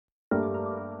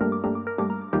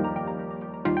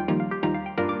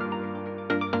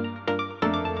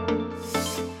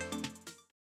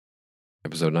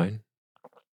Episode 9.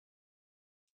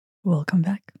 Welcome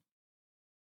back.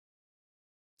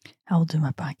 I will do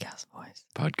my podcast voice.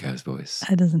 Podcast voice.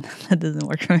 That doesn't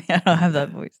work for me. I don't have that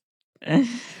voice.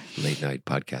 Late night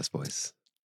podcast voice.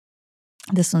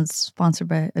 This one's sponsored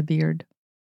by a beard.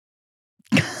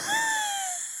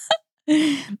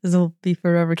 This will be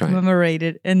forever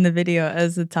commemorated in the video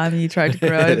as the time you tried to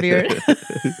grow a beard.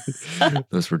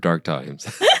 Those were dark times.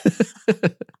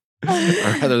 Or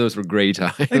rather, those were gray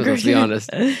times, let's be honest.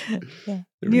 Yeah.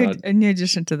 New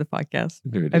addition to the podcast.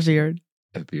 A beard.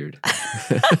 A beard.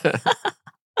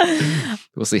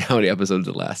 We'll see how many episodes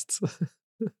it lasts.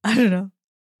 I don't know.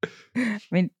 I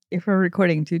mean, if we're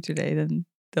recording 2 today, then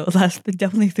they'll last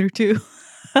definitely through 2.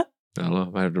 I don't know. I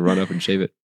might have to run up and shave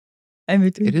it.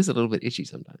 It is a little bit itchy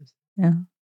sometimes. Yeah.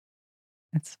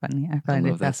 That's funny. I find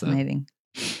it fascinating.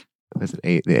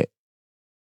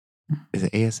 Is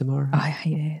it ASMR? Oh, I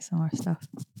hate ASMR stuff.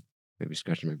 Maybe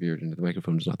scratching my beard into the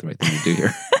microphone is not the right thing to do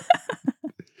here.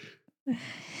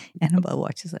 Annabelle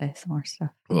watches ASMR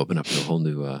stuff. We'll open up to a whole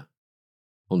new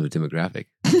demographic.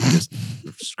 Just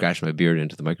scratch my beard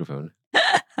into the microphone.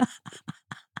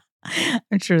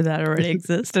 I'm sure that already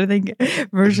exists. I think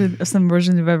some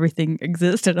versions of everything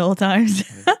exist at all times.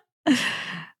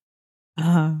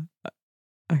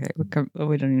 Okay,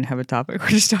 we don't even have a topic. We're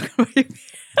just talking about your beard.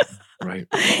 Right.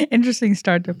 Interesting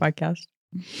start to a podcast.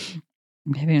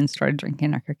 We haven't even started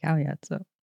drinking our cacao yet, so.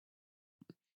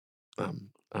 I'm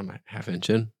a half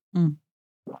inch in.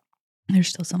 There's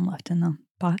still some left in the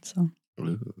pot, so.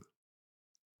 Ooh.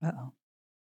 Uh-oh.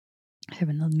 I have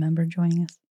another member joining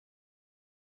us.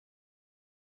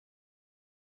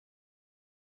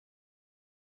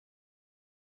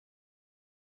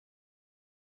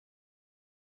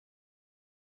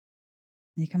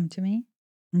 You coming to me?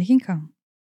 You can come.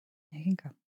 You can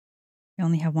come. You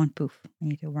only have 1 poof. I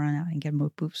need to run out and get more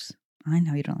poofs. I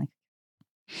know you don't like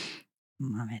it.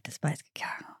 Mommy despise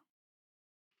cacao.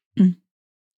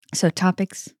 So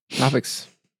topics.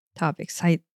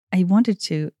 I wanted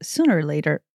to, sooner or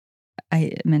later,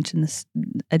 I mentioned this,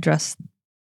 address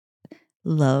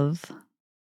love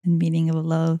and meaning of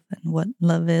love and what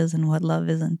love is and what love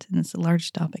isn't. And it's a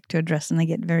large topic to address, and I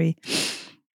get very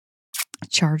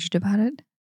charged about it.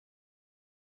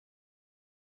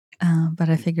 But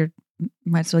I figured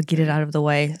might as well get it out of the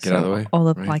way. Get out of the way. All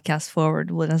the podcasts forward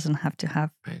doesn't have to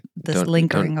have this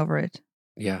lingering over it.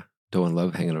 Yeah. Don't want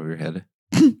love hanging over your head.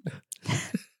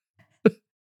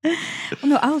 Well,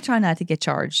 no, I'll try not to get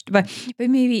charged. But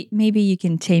maybe you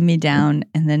can tame me down,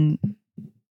 and then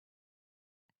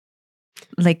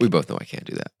we both know I can't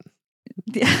do that.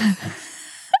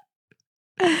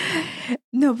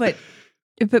 No, but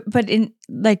in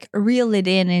reel it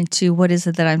into what is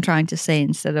it that I'm trying to say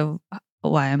instead of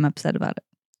why I'm upset about it.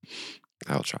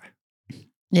 I'll try.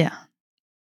 Yeah,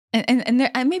 and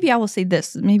maybe I will say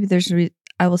this. Maybe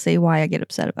I will say why I get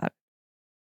upset about it.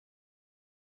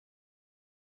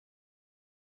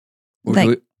 Go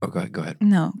ahead.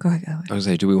 No, go ahead. I was going to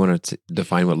say, do we want to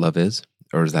define what love is?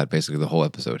 Or is that basically the whole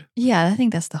episode? Yeah, I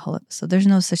think that's the whole episode. There's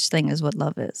no such thing as what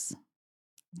love is.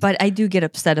 But I do get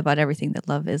upset about everything that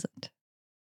love isn't.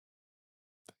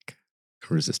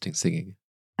 Resisting singing.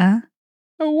 I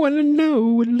want to know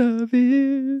what love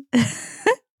is.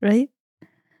 Right?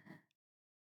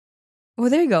 Well,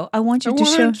 there you go. I want you to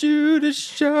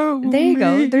show. There you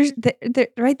go. There's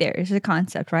right there is a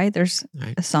concept, right? There's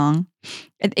a song.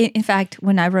 In fact,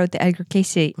 when I wrote the Edgar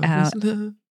Cayce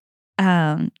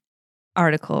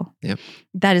article, yep,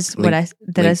 that is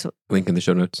link in the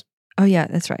show notes. Oh yeah,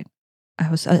 that's right.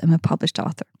 I'm a published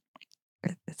author.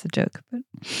 It's a joke,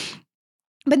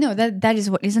 but no, that is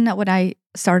what, isn't that what I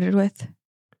started with?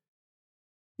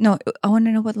 No, I want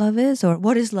to know what love is, or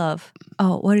what is love?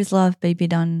 Oh, what is love? Baby,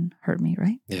 don't hurt me,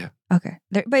 right? Yeah. Okay.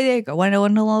 But there you go. What I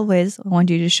want to know love is, I want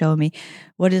you to show me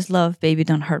what is love, baby,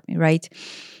 don't hurt me, right?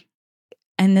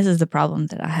 And this is the problem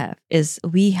that I have, is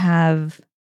we have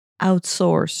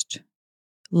outsourced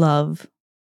love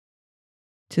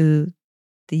to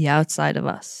the outside of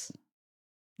us.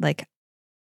 Like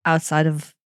outside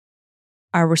of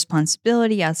our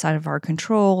responsibility, outside of our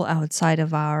control, outside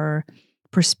of our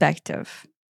perspective.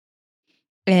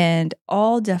 And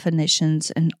all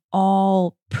definitions and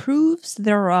all proofs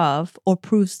thereof or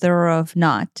proofs thereof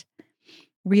not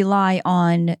rely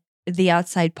on the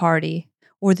outside party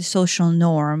or the social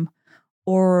norm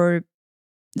or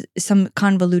some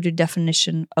convoluted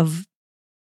definition of,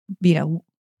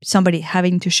 somebody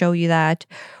having to show you that,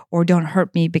 or don't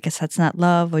hurt me because that's not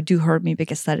love, or do hurt me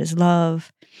because that is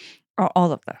love, or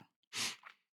all of that.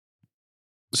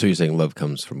 So you're saying love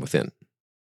comes from within?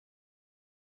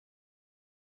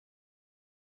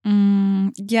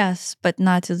 Yes, but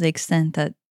not to the extent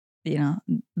that, you know,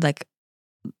 like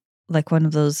one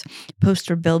of those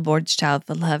poster billboards, child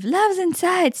for love. Love's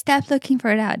inside. Stop looking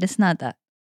for it out. It's not that.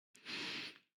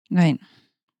 Right.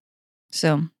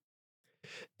 So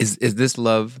Is this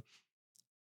love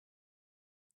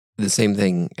the same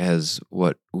thing as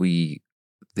what we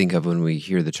think of when we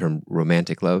hear the term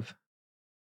romantic love?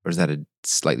 Or is that a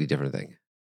slightly different thing?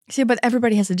 see, but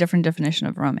everybody has a different definition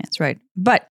of romance, right?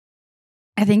 But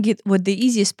I think what the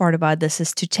easiest part about this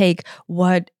is to take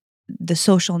what the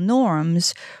social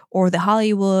norms or the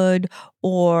Hollywood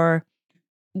or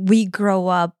we grow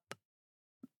up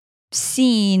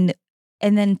seeing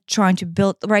and then trying to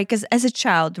build, right? Because as a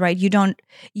child, right,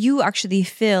 you actually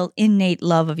feel innate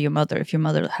love of your mother if your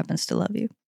mother happens to love you.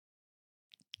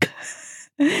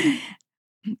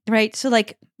 Right? So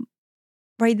like,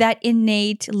 right, that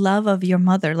innate love of your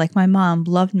mother, like my mom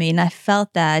loved me and I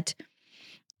felt that.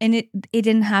 And it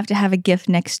didn't have to have a gift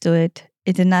next to it.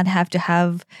 It did not have to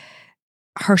have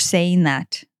her saying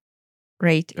that,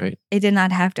 right? Right. It did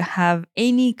not have to have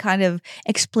any kind of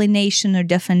explanation or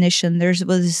definition. There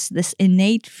was this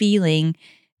innate feeling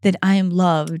that I am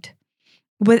loved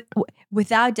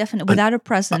without a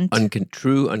present.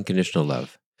 True unconditional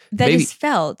love. That is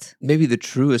felt. Maybe the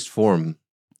truest form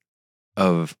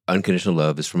of unconditional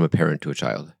love is from a parent to a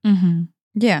child. Mm-hmm.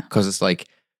 Yeah. Because it's like,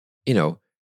 you know,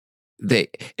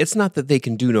 it's not that they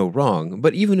can do no wrong,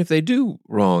 but even if they do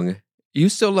wrong, you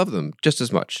still love them just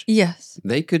as much. Yes.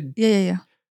 They could, yeah.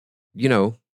 you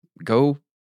know, go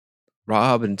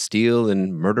rob and steal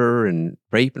and murder and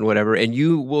rape and whatever, and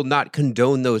you will not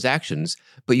condone those actions,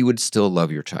 but you would still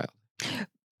love your child.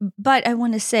 But I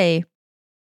want to say,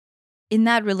 in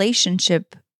that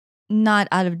relationship, not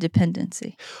out of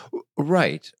dependency.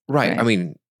 Right. I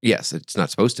mean, yes, it's not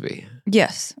supposed to be.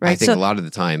 Yes, right. I think a lot of the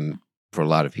time, for a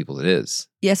lot of people, it is.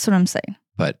 Yes, what I'm saying.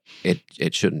 But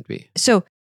it shouldn't be. So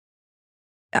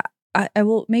I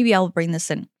will, maybe I'll bring this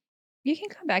in. You can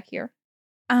come back here.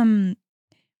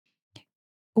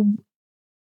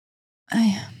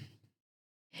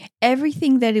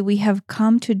 Everything that we have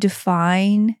come to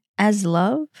define as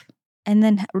love and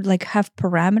then like have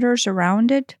parameters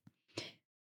around it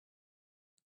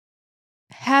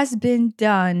has been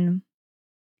done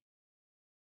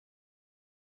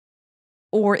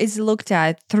or is looked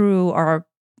at through our,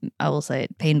 I will say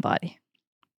it, pain body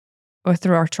or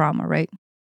through our trauma, right?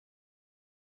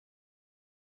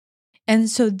 And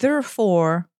so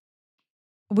therefore,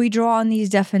 we draw on these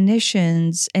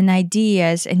definitions and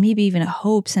ideas and maybe even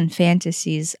hopes and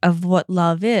fantasies of what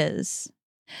love is.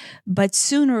 But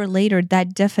sooner or later,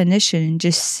 that definition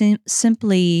just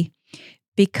simply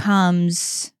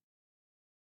becomes,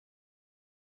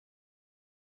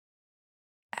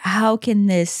 how can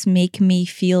this make me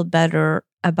feel better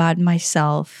about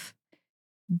myself?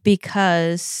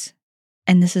 Because,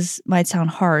 and might sound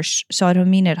harsh, so I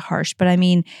don't mean it harsh, but I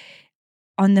mean,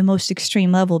 on the most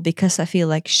extreme level, because I feel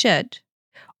like shit,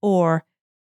 or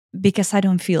because I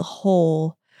don't feel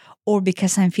whole, or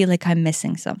because I feel like I'm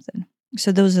missing something.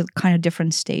 So those are kind of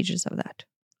different stages of that.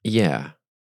 Yeah.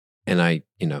 And I've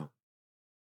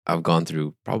gone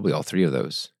through probably all three of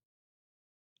those.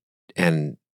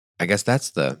 And I guess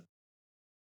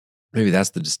maybe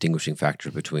that's the distinguishing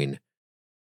factor between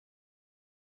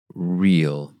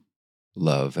real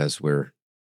love as we're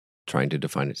trying to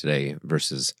define it today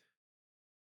versus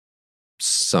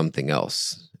something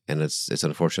else. And it's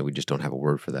unfortunate we just don't have a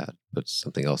word for that, but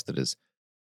something else that is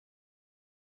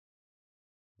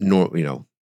the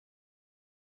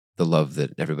love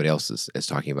that everybody else is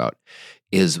talking about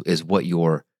is what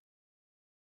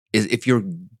if you're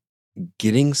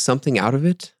getting something out of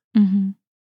it, mm-hmm.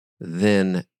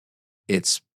 then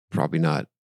it's probably not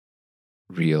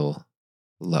real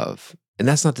love. And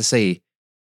that's not to say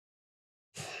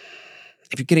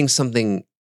if you're getting something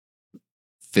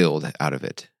filled out of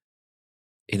it,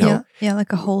 yeah,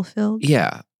 like a hole filled,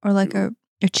 yeah, or like a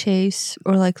chase,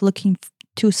 or like looking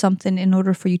to something in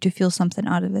order for you to feel something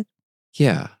out of it.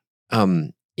 Yeah,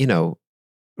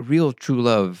 real true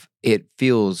love, it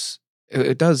does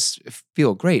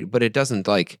feel great, but it doesn't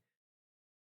like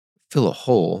fill a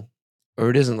hole, or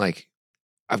it isn't like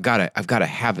I've got to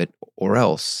have it or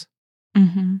else.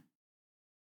 Mm-hmm.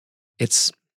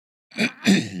 It's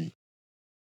I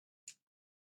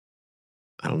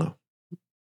don't know.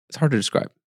 It's hard to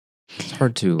describe. It's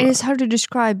hard to. It is hard to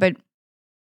describe, but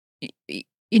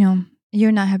you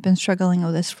and I have been struggling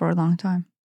with this for a long time.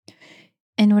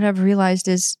 And what I've realized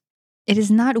is it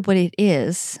is not what it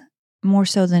is, more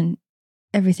so than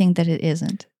everything that it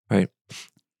isn't. Right.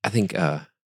 I think it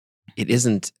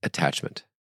isn't attachment.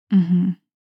 Mm-hmm.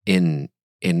 In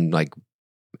like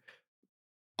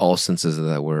all senses of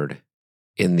that word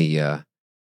in the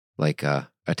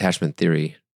attachment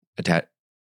theory,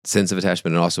 sense of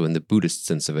attachment, and also in the Buddhist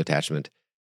sense of attachment.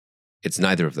 It's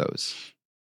neither of those.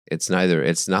 It's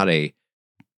not a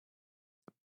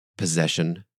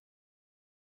possession.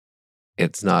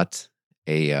 It's not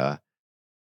a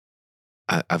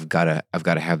I've got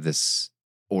to have this,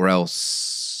 or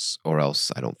else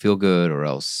I don't feel good, or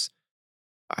else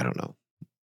I don't know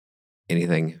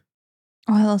anything.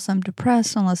 Or else I'm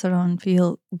depressed, unless I don't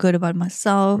feel good about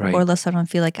myself, Right. or unless I don't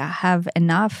feel like I have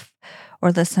enough, or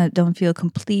unless I don't feel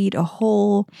complete or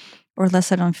whole, or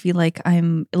unless I don't feel like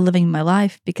I'm living my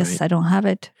life because Right. I don't have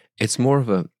it. It's more of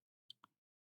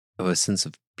a sense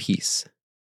of peace,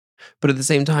 but at the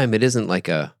same time, it isn't like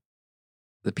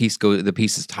the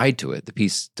peace is tied to it. The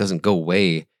peace doesn't go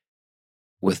away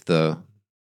with the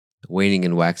waning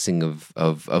and waxing of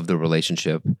the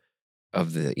relationship,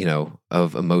 of the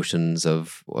of emotions,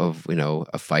 of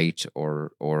a fight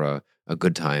or a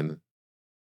good time.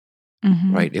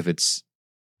 Mhm. Right? If it's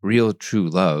real, true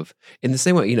love, in the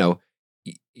same way,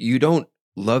 you don't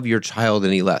love your child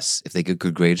any less if they get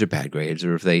good grades or bad grades,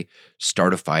 or if they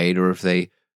start a fight, or if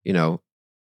they,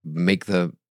 make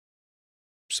the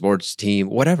sports team,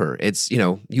 whatever. It's,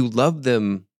 you love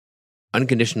them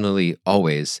unconditionally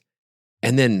always.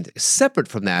 And then separate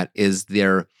from that is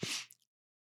their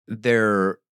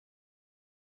we'll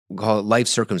call it life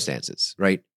circumstances,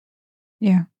 right?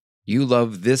 Yeah. You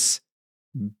love this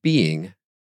being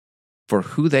for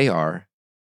who they are,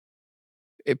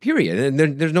 period. And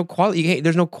there's no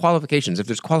there's no qualifications. If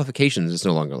there's qualifications, it's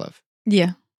no longer love.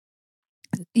 Yeah.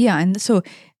 Yeah. And so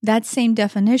that same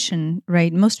definition,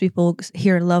 right? Most people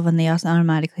hear love and they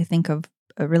automatically think of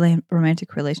a really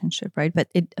romantic relationship, right? But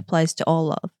it applies to all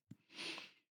love.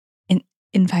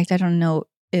 In fact, I don't know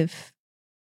if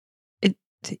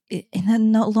in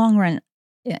the long run,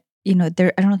 I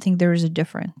don't think there is a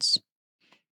difference,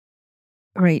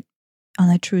 right, on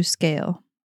a true scale.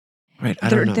 Right. I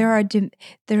don't know. There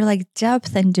are like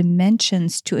depth and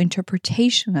dimensions to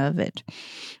interpretation of it,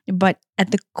 but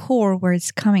at the core, where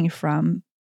it's coming from,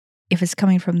 if it's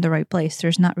coming from the right place,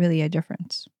 there's not really a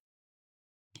difference.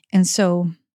 And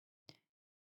so,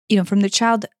 from the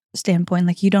child standpoint,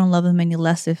 like, you don't love them any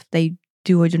less if they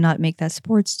do or do not make that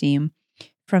sports team.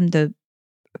 From the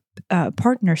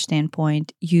partner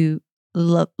standpoint, you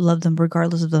love them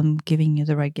regardless of them giving you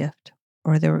the right gift,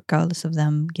 or regardless of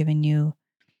them giving you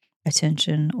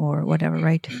attention or whatever,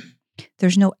 right?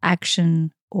 There's no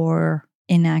action or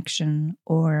inaction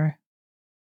or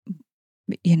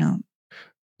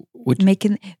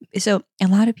making. So a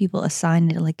lot of people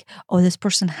assign it like, oh, this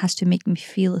person has to make me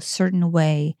feel a certain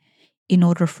way in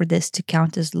order for this to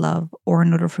count as love, or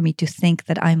in order for me to think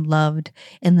that I'm loved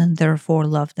and then therefore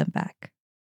love them back.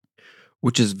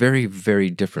 Which is very, very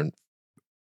different.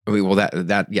 I mean, well,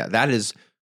 that is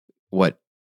what,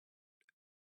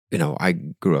 I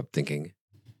grew up thinking.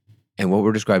 And what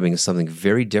we're describing is something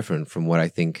very different from what I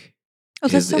think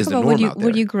let's talk about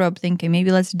what you grew up thinking.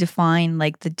 Maybe let's define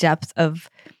like the depth of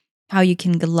how you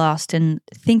can get lost in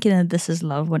thinking that this is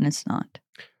love when it's not.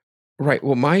 Right.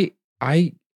 Well,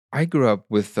 I grew up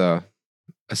with a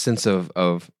sense of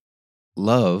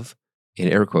love, in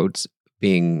air quotes,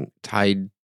 being tied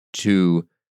to,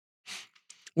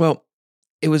 well,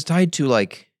 it was tied to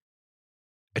like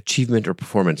achievement or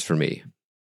performance for me.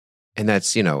 And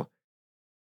that's, in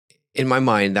my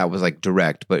mind, that was like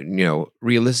direct, but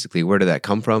realistically, where did that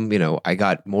come from? I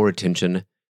got more attention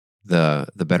the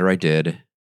better I did,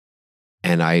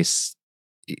 and I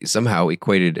somehow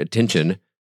equated attention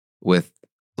with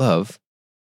love,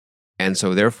 and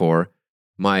so therefore,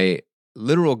 my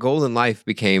literal goal in life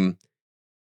became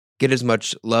get as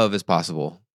much love as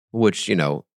possible, which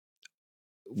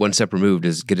one step removed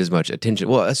is get as much attention.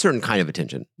 Well, a certain kind of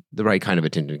attention, the right kind of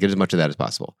attention. Get as much of that as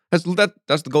possible. That's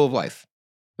the goal of life.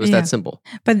 It was that simple.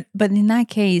 But in that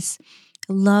case,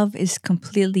 love is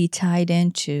completely tied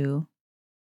into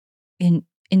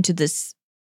this,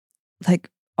 like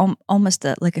almost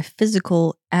like a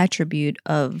physical attribute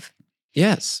of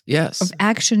yes of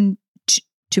action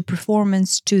to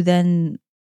performance to then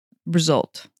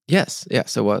result. Yes,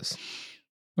 it was.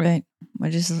 Right,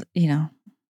 which is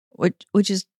which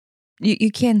is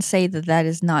you can't say that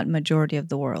is not majority of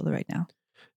the world right now.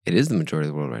 It is the majority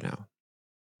of the world right now.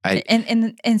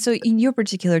 And so in your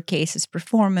particular case, it's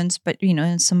performance, but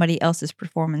in somebody else's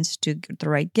performance to get the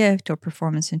right gift, or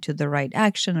performance into the right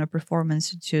action, or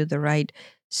performance into the right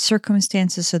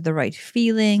circumstances, or the right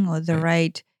feeling, or the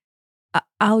right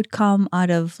outcome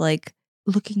out of like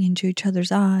looking into each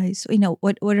other's eyes,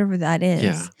 whatever that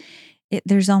is. Yeah.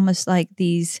 There's almost like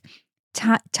these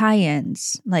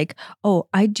tie-ins. Like, oh,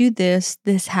 I do this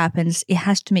happens, it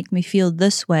has to make me feel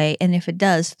this way, and if it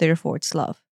does, therefore it's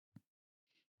love.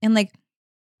 And like,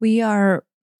 we are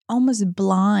almost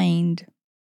blind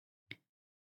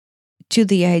to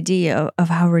the idea of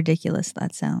how ridiculous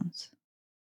that sounds.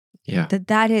 Yeah.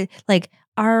 That is like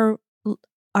our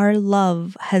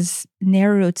love has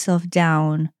narrowed itself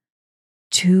down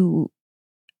to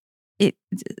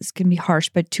it's gonna be harsh,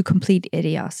 but to complete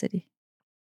idiocy.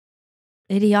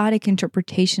 Idiotic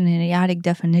interpretation and idiotic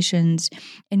definitions,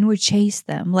 and we chase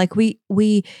them. Like we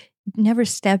never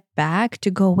step back to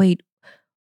go, wait,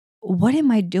 what am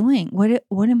I doing?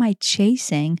 What am I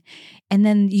chasing? And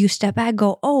then you step back,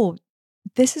 go, oh,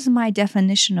 this is my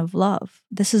definition of love.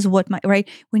 This is what right?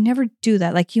 We never do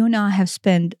that. Like you and I have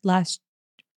spent last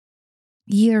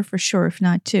year for sure, if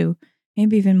not two,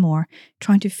 maybe even more,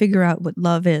 trying to figure out what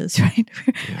love is, right?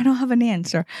 Yeah. I don't have an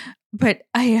answer, but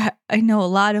I know a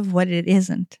lot of what it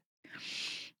isn't.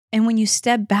 And when you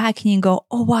step back and you go,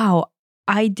 oh, wow,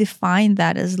 I define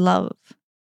that as love.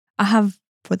 I have,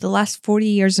 for the last 40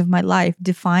 years of my life,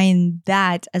 defined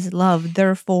that as love.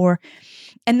 Therefore,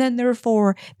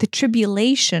 the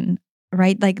tribulation,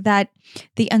 right? Like that,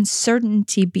 the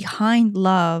uncertainty behind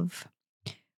love,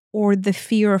 or the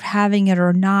fear of having it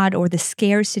or not, or the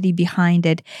scarcity behind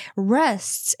it,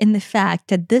 rests in the fact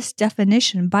that this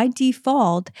definition, by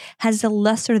default, has a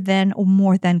lesser than or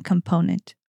more than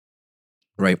component.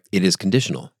 Right. It is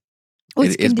conditional. By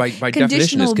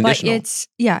definition, it's conditional.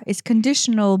 It's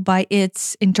conditional by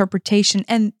its interpretation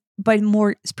and by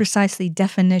more precisely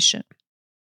definition.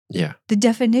 Yeah. The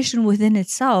definition within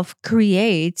itself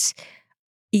creates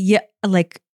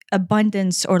like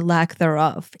abundance or lack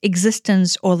thereof,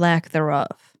 existence or lack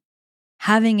thereof,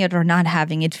 having it or not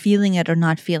having it, feeling it or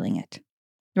not feeling it,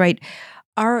 right?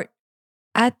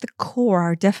 At the core,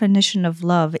 our definition of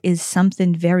love is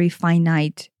something very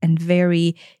finite and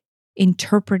very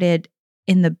interpreted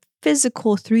in the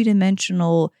physical,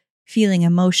 three-dimensional, feeling,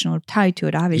 emotional, tied to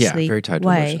it, obviously. Yeah, very tied to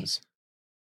emotions.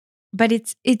 But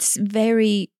it's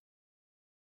very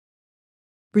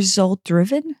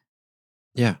result-driven.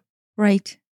 Yeah.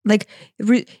 Right? Like,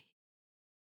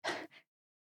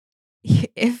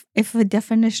 if a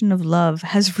definition of love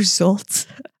has results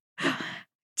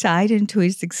tied into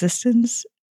its existence,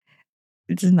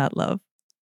 it is not love.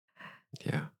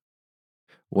 Yeah.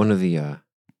 One of the,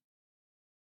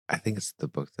 I think it's the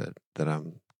book that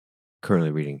I'm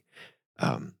currently reading.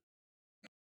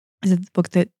 Is it the book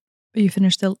that you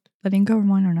finished the Letting Go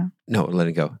one or no? No,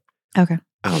 Letting Go. Okay.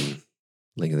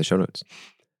 Link in the show notes.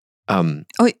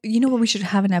 You know what? We should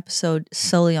have an episode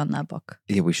solely on that book.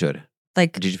 Yeah, we should.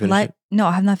 Like, did you finish it? No,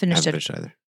 I have not finished I haven't finished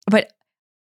either. But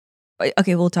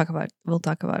okay, we'll talk about it. We'll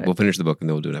finish the book and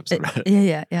then we'll do an episode about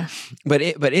it. Yeah. But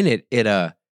in it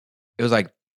was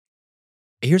like,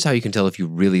 here's how you can tell if you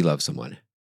really love someone.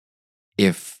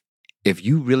 If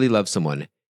you really love someone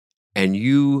and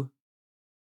you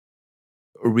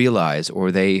realize,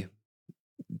 or they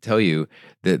tell you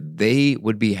that they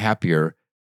would be happier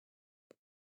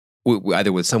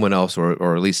either with someone else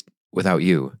or at least without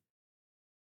you,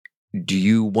 do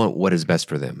you want what is best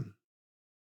for them?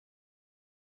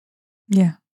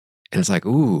 Yeah. And it's like,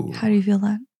 ooh. How do you feel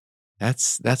that?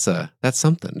 That's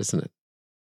something, isn't it?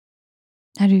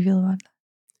 How do you feel about that?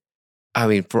 I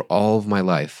mean, for all of my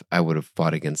life, I would have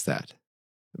fought against that.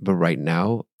 But right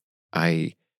now,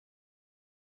 it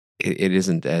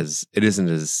isn't as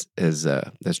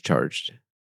charged.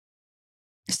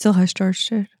 It still has charge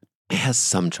to it. It has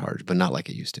some charge, but not like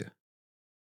it used to.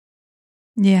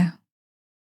 Yeah.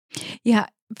 Yeah.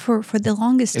 For the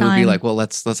longest time, it would be like, well,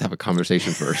 let's have a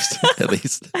conversation first, at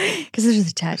least, because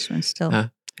there's attachment still. Huh?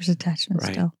 There's attachment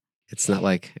right. still. It's not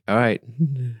like, all right,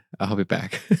 I'll be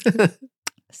back.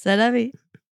 C'est la vie.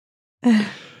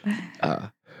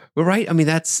 Well, right. I mean,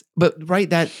 that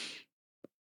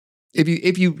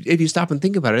if you stop and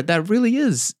think about it, that really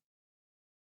is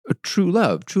a true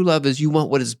love. True love is you want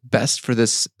what is best for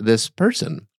this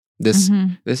person, this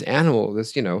animal,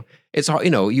 this, it's all,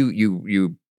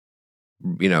 you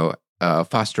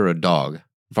foster a dog,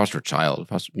 foster a child,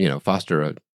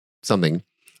 foster something.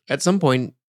 At some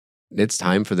point, it's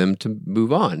time for them to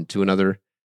move on to another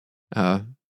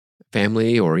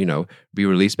family, or be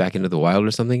released back into the wild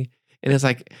or something. And it's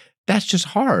like, that's just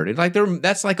hard. It's like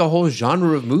that's like a whole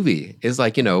genre of movie. It's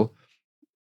like, people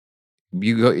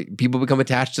become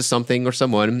attached to something or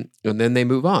someone, and then they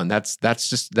move on. That's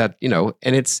just that,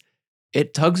 and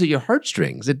it tugs at your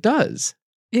heartstrings. It does.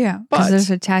 Yeah, because there's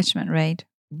attachment, right?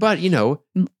 But you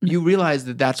realize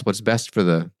that that's what's best for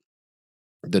the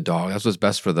dog. That's what's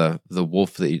best for the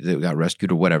wolf that got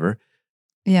rescued or whatever.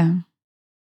 Yeah.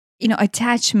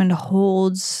 attachment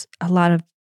holds a lot of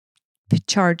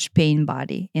charged pain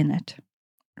body in it,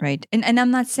 right? And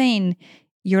I'm not saying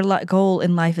your goal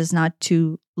in life is not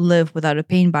to live without a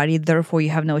pain body, therefore you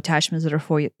have no attachments,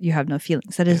 therefore you have no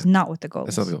feelings. That is not what the goal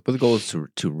is. That's not the goal. But the goal is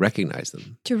to recognize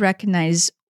them. To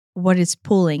recognize what it's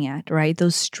pulling at, right?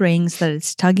 Those strings that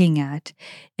it's tugging at,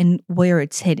 and where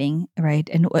it's hitting, right?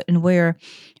 And where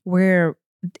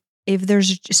if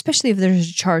there's, especially if there's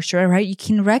a charge, right? You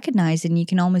can recognize it and you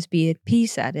can almost be at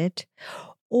peace at it.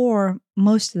 Or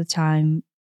most of the time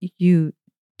you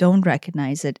don't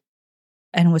recognize it.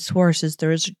 And what's worse is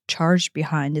there is a charge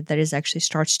behind it that is actually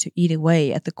starts to eat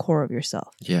away at the core of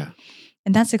yourself. Yeah.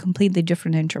 And that's a completely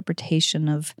different interpretation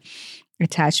of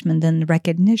attachment than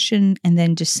recognition and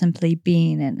then just simply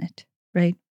being in it,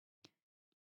 right?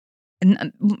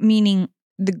 And meaning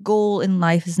the goal in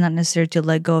life is not necessarily to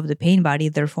let go of the pain body,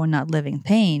 therefore not living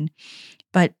pain,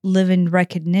 but live in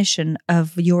recognition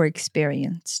of your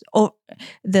experience. Or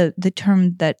the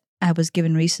term that I was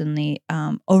given recently,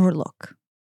 overlook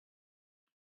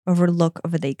over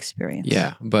the experience.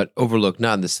 Yeah, but overlook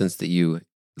not in the sense that you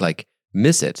like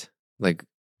miss it. Like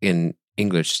in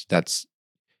English, that's,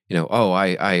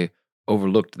 I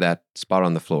overlooked that spot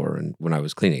on the floor and when I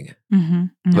was cleaning. Mm-hmm,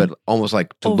 mm-hmm. But almost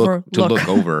like to look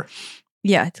over.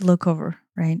 Yeah, to look over,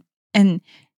 right? And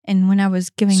when I was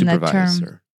giving that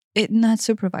term, not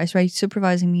supervise, right?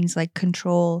 Supervising means like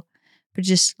control, but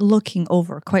just looking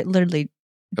over, quite literally.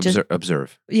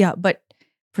 Observe. Yeah, but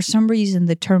for some reason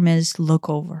the term is look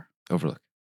over.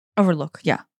 Overlook,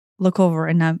 yeah. Look over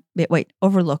and not, wait,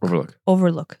 overlook.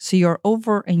 Overlook. So you're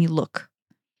over and you look.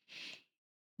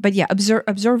 But yeah,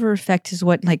 observer effect is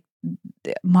what like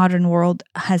the modern world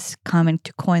has come in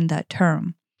to coin that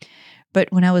term.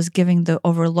 But when I was giving the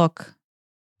overlook,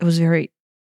 it was very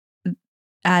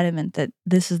adamant that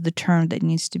this is the term that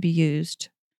needs to be used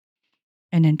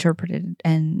and interpreted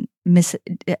and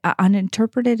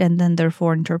uninterpreted and then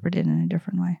therefore interpreted in a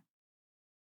different way.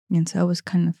 And so I was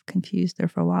kind of confused there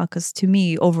for a while because to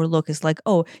me, overlook is like,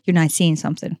 oh, you're not seeing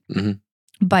something.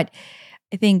 Mm-hmm. But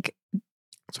I think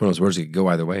it's one of those words that could go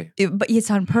either way. But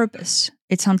it's on purpose.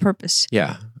 It's on purpose.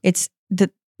 Yeah. It's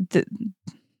the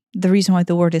reason why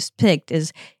the word is picked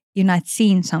is you're not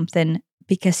seeing something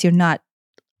because you're not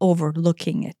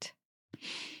overlooking it.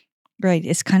 Right.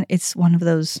 It's one of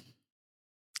those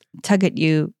tug at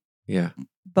you. Yeah.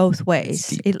 Both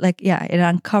ways. It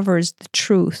uncovers the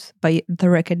truth by the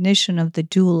recognition of the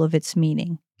dual of its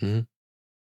meaning. Mm-hmm.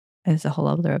 There's a whole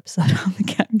other episode. I'm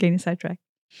getting sidetracked.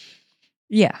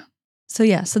 Yeah. So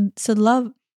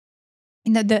love.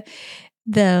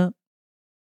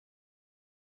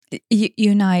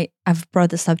 You and I've brought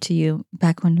this up to you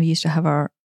back when we used to have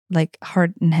our like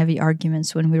hard and heavy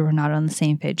arguments when we were not on the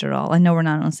same page at all. I know we're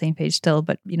not on the same page still,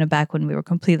 but back when we were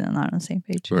completely not on the same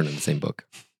page. We weren't in the same book.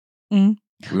 Mm?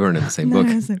 We weren't in the same book.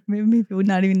 Maybe we're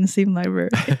not even in the same library.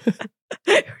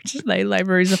 We're just like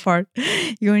libraries apart.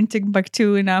 You're in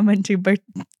Timbuktu and I'm in Timbuktu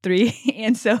 3.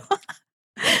 And so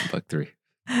Timbuktu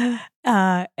 3.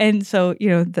 And so,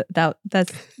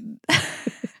 that's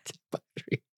Timbuktu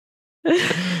 3.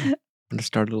 I'm gonna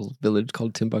start a little village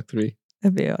called Timbuktu 3.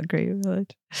 That'd be a great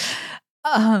village.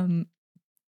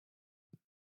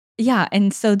 Yeah,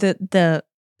 and so the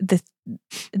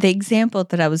example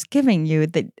that I was giving you,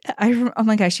 that oh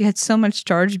my gosh, you had so much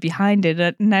charge behind it,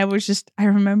 and I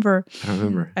remember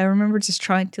just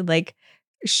trying to like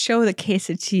show the case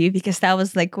to you because that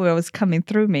was like what was coming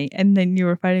through me, and then you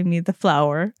were finding me the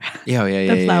flower,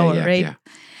 the flower, right?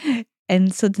 Yeah.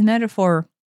 And so the metaphor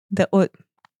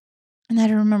and I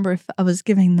don't remember if I was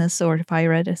giving this or if I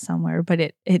read it somewhere, but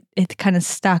it kind of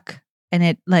stuck, and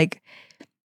it like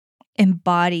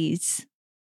embodies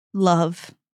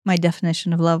love. My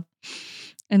definition of love,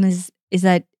 and is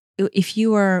that if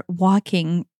you are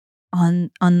walking on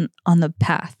the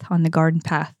path, on the garden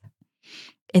path,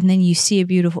 and then you see a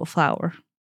beautiful flower,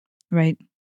 right?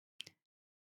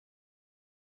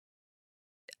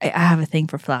 I have a thing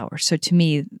for flowers, so to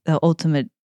me, the ultimate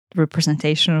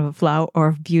representation of a flower or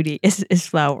of beauty is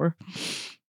flower.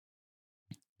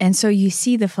 And so you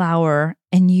see the flower,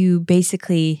 and you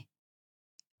basically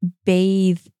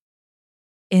bathe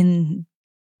in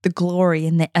the glory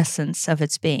and the essence of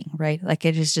its being, right? Like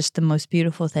it is just the most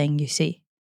beautiful thing you see.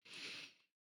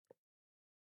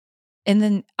 And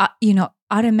then,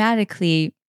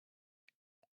 automatically,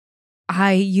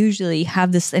 I usually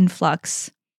have this influx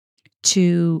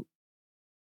to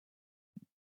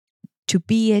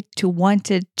be it, to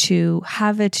want it, to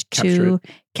have it, to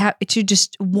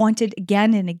just want it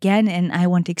again and again. And I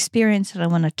want to experience it. I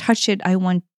want to touch it. I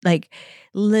want like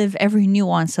live every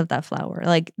nuance of that flower.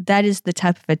 Like that is the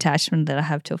type of attachment that I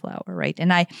have to a flower, right?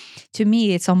 And to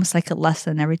me, it's almost like a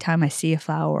lesson every time I see a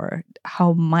flower,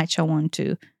 how much I want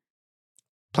to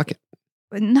Pluck it.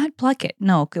 not pluck it,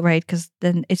 no, right? Because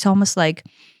then it's almost like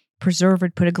preserve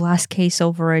it, put a glass case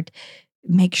over it,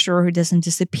 make sure it doesn't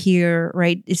disappear,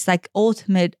 right? It's like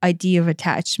ultimate idea of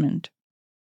attachment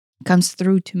comes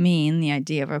through to me in the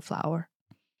idea of a flower,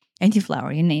 any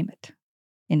flower, you name it.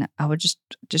 And I would just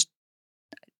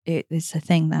it's a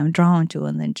thing that I'm drawn to,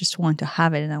 and then just want to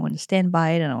have it, and I want to stand by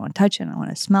it, and I want to touch it, and I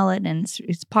want to smell it, and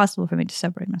it's possible for me to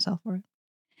separate myself from it.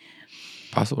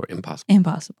 Possible or impossible?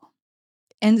 Impossible.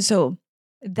 And so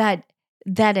that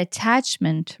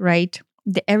attachment, right?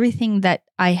 Everything that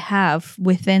I have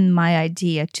within my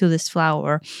idea to this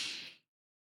flower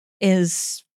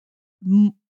is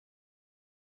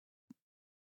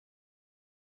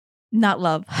not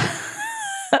love,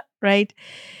 right?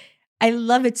 I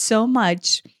love it so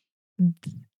much,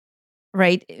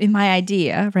 right, in my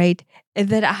idea, right,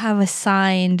 that I have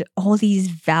assigned all these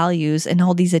values and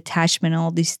all these attachment, all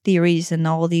these theories and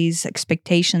all these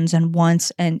expectations and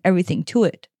wants and everything to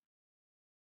it.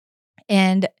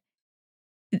 And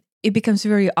it becomes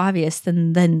very obvious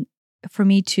then for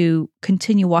me to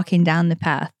continue walking down the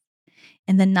path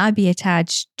and then not be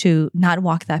attached to not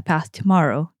walk that path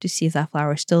tomorrow to see if that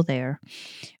flower is still there,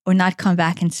 or not come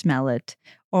back and smell it,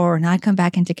 or not come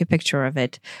back and take a picture of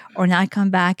it, or not come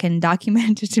back and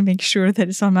document it to make sure that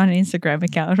it's on my Instagram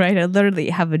account, right? I literally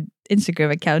have an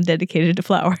Instagram account dedicated to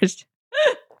flowers.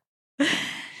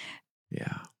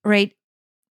 Yeah. Right?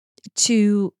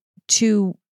 To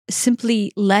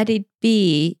simply let it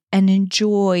be and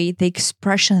enjoy the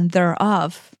expression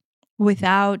thereof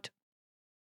without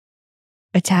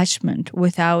attachment,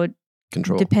 without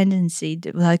Control. dependency,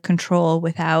 without control,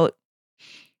 without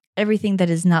everything that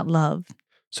is not love.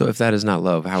 So if that is not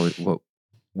love, what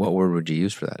word would you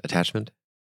use for that? Attachment?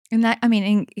 And that, I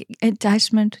mean,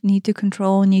 attachment, need to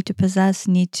control, need to possess,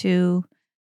 need to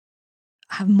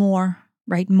have more,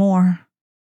 right? More,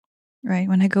 right?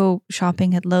 When I go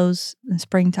shopping at Lowe's in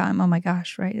springtime, oh my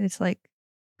gosh, right? It's like.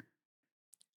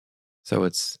 So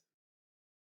it's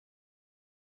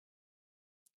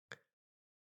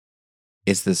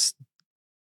this,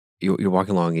 you're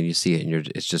walking along and you see it, and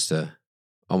it's just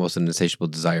almost an insatiable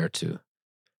desire to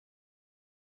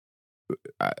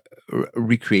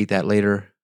recreate that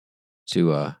later,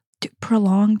 to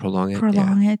prolong it.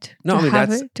 it. No, I mean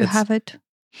have it.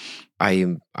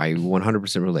 I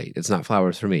 100% relate. It's not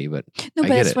flowers for me, but no, but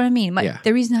that's what I mean. Yeah.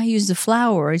 The reason I use the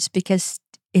flower is because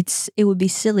it would be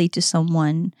silly to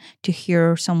someone to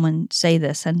hear someone say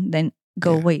this and then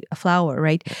go, wait, a flower,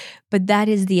 right? But that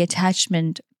is the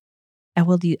attachment. I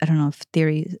don't know if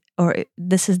theory or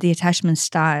this is the attachment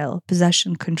style: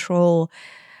 possession, control,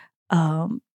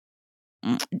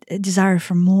 desire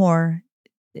for more,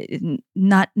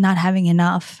 not having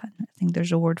enough. I think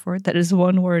there's a word for it. That is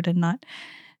one word, and not.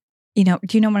 Do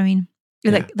you know what I mean?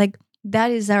 Yeah. Like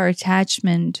that is our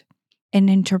attachment and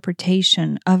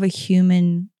interpretation of a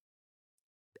human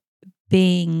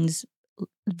being's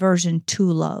version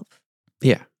to love.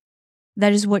 Yeah.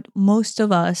 That is what most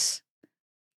of us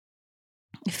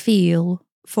feel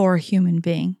for a human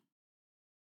being.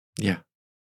 Yeah.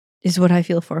 Is what I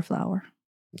feel for a flower.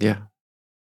 Yeah.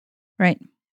 Right.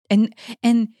 And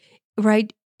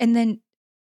right. And then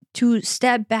to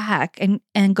step back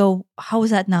and go, how is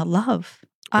that not love?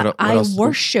 I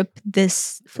worship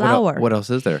this flower. What else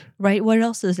is there? Right. What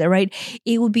else is there? Right.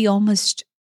 It would be almost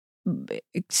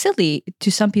silly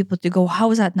to some people to go,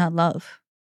 how is that not love?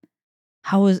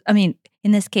 In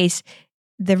this case,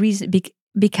 the reason,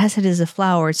 because it is a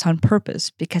flower, it's on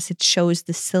purpose, because it shows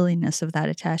the silliness of that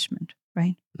attachment.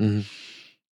 Right. Mm-hmm.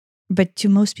 But to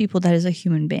most people, that is a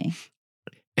human being.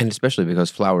 And especially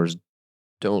because flowers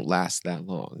don't last that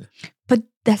long. But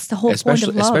that's the whole point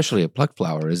of love. Especially a plucked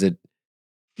flower. Is it?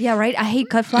 Yeah, right? I hate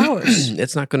cut flowers.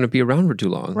 It's not going to be around for too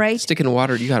long. Right. Stick in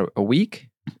water, you got a week,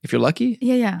 if you're lucky.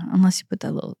 Yeah. Unless you put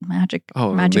that little magic.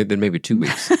 Then maybe 2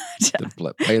 weeks.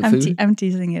 I'm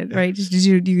teasing it, right?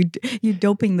 You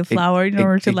doping the flower in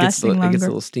order to last longer. It gets a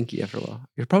little stinky after a while.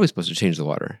 You're probably supposed to change the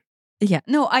water. Yeah.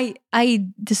 No, I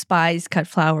despise cut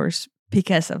flowers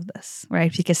because of this,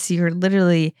 right? Because you're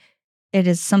literally, it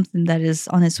is something that is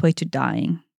on its way to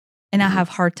dying. And I have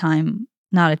a hard time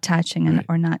not attaching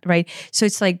or not, right? So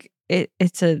it's like,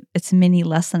 it's a mini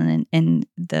lesson in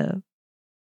the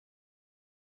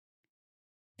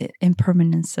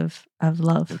impermanence of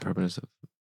love. Impermanence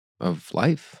of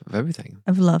life, of everything.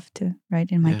 Of love too,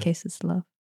 right? In my case, it's love.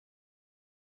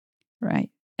 Right.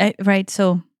 Right.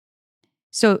 So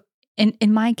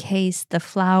in my case, the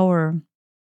flower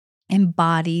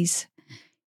embodies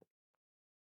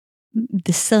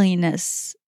the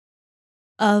silliness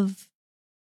of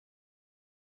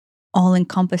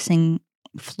all-encompassing,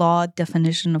 flawed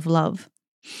definition of love.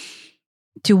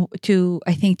 To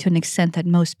I think to an extent that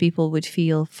most people would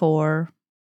feel for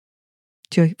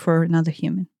another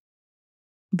human,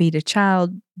 be it a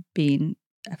child, being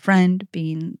a friend,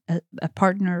 being a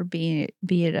partner, be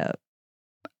it a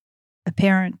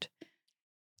parent,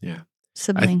 Yeah.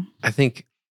 sibling. I think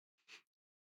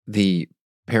the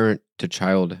parent to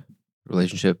child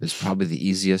relationship is probably the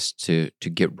easiest to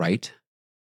get right,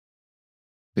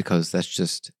 because that's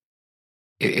just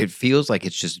it feels like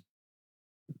it's just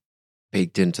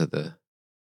baked into the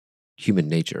human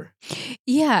nature.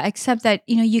 Yeah, except that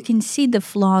you can see the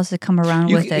flaws that come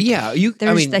around with it. Yeah,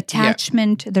 there's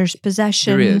attachment, there's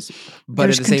possession. There is, but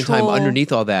there's at the same time, control.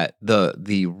 underneath all that,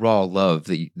 the raw love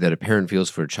that a parent feels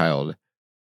for a child,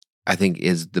 I think,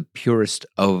 is the purest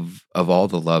of all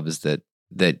the loves that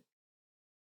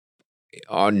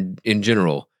in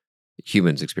general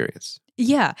humans experience.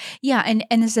 Yeah, and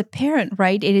as a parent,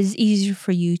 right, it is easier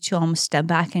for you to almost step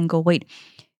back and go, wait,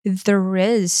 there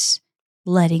is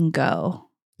letting go.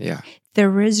 Yeah.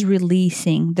 There is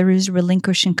releasing, there is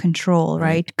relinquishing control,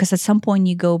 right? Because at some point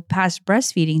you go past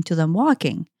breastfeeding to them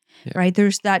walking, right?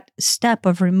 There's that step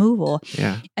of removal.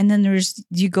 Yeah. And then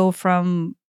you go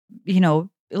from,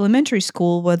 elementary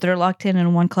school where they're locked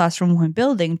in one classroom, one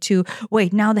building, to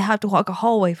wait, now they have to walk a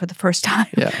hallway for the first time.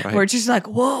 Yeah, right. Where it's just like,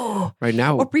 whoa. Right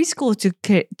now. Or preschool to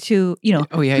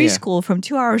preschool from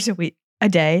 2 hours a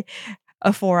day,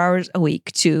 4 hours a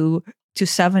week to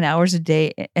 7 hours a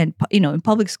day, and in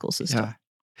public school system. Yeah.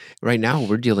 Right now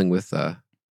we're dealing with a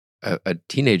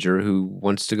teenager who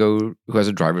has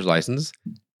a driver's license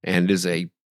and is a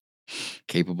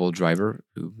capable driver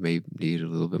who may need a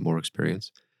little bit more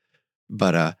experience,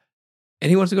 but and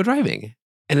he wants to go driving,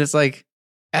 and it's like,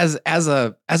 as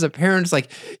a parent, it's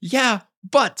like, yeah,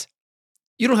 but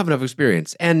you don't have enough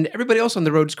experience, and everybody else on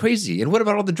the road is crazy. And what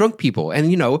about all the drunk people?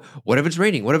 And what if it's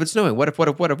raining? What if it's snowing? What if?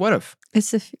 It's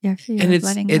fear. And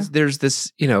it's there's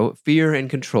this fear and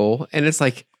control, and it's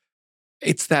like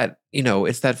it's that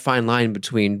fine line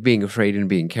between being afraid and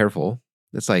being careful.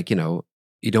 It's like you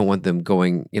don't want them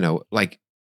going like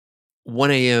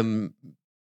 1 a.m.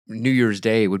 New Year's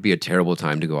Day would be a terrible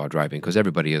time to go out driving because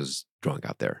everybody is drunk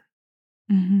out there.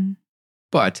 Mm-hmm.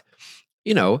 But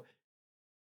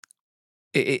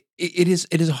It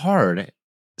is hard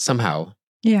somehow.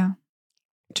 Yeah.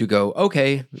 To go,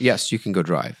 okay, yes, you can go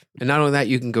drive. And not only that,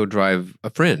 you can go drive a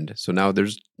friend. So now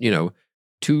there's,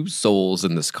 two souls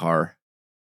in this car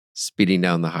speeding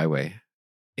down the highway.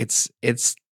 It's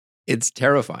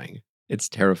terrifying. It's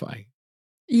terrifying.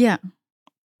 Yeah.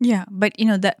 Yeah. But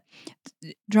that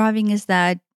driving is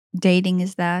that, dating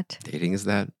is that. Dating is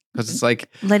that. Because it's like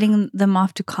letting them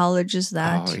off to college is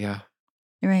that. Oh yeah.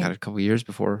 Right. Got a couple years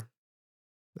before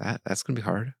that's gonna be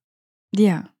hard.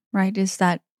 Yeah, right. Is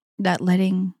that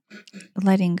letting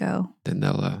go? Then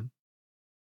they'll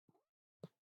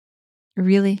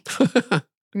really,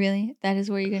 really. That is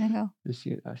where you're gonna go.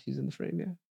 She's in the frame.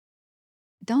 Yeah.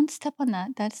 Don't step on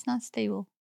that. That's not stable.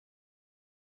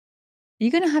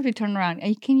 You're gonna have to turn around.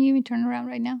 Can you even turn around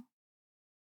right now?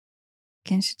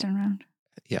 Can she turn around?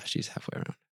 Yeah, she's halfway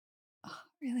around. Oh,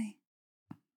 really?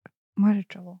 What a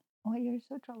trouble! Oh, you're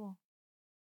so trouble.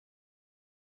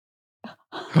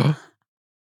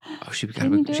 Oh, she got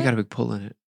a big pull in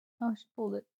it. Oh, she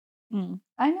pulled it.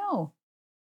 I know.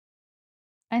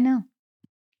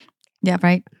 Yeah,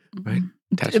 right. Right.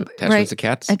 Attachments to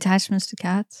cats. Attachments to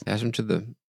cats. Attachment to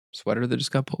the sweater that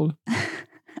just got pulled.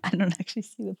 I don't actually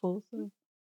see the pull. So.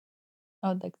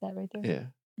 Oh, like that right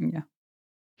there. Yeah.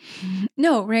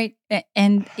 No, right,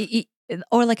 and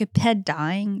or like a pet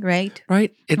dying, right?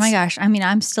 Right. Oh my gosh, I mean,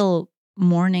 I'm still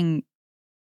mourning.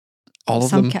 All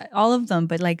of them? All of them,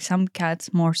 but like some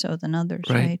cats more so than others,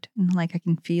 right? And like I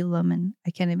can feel them, and I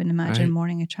can't even imagine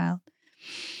mourning a child.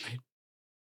 Right.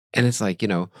 And it's like,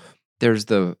 there's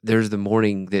the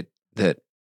mourning that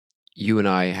you and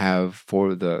I have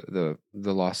for the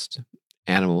lost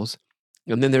animals,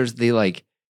 and then there's the like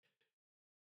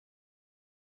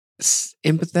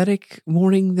empathetic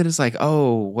mourning that is like,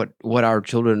 oh, what our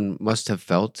children must have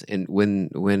felt, and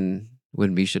when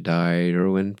Misha died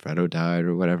or when Fredo died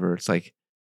or whatever. It's like,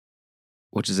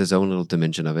 which is his own little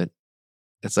dimension of it.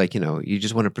 It's like, you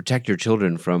just want to protect your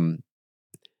children from,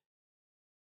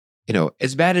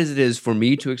 as bad as it is for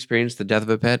me to experience the death of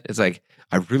a pet, it's like,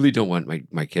 I really don't want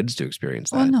my kids to experience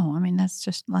that. Oh, no. I mean, that's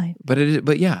just life. But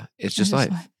yeah, it's just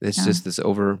life. It's just this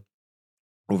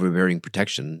overbearing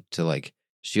protection to like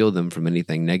shield them from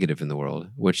anything negative in the world,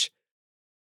 which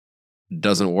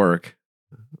doesn't work.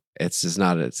 it's just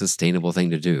not a sustainable thing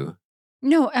to do.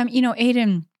 No,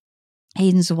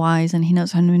 Aiden's wise and he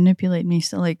knows how to manipulate me.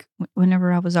 So like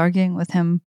whenever I was arguing with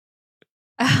him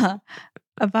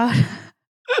about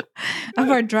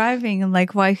about driving and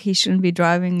like why he shouldn't be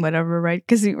driving, whatever, right?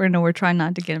 Because we're trying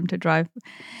not to get him to drive.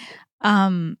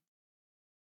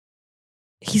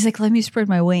 He's like, let me spread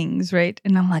my wings, right?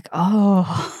 And I'm like,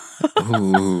 oh.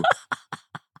 Ooh.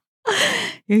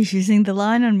 You're using the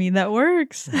line on me. That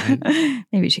works. Right.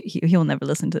 Maybe he'll never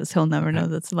listen to this. He'll never know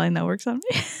that's the line that works on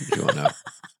me. You won't know.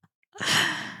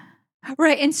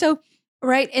 Right. And so,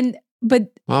 right.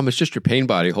 But Mom, it's just your pain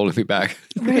body holding me back.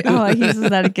 right. Oh, he uses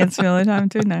that against me all the time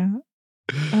too now.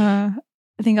 I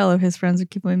think all of his friends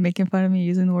would keep on making fun of me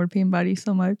using the word pain body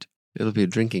so much. It'll be a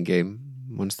drinking game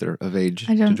once they're of age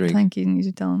I to don't drink. think you need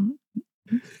to tell them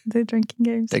the drinking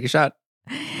games. Take a shot.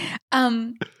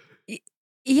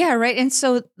 Yeah, right. And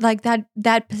so like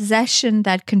that possession,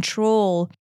 that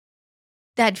control,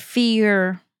 that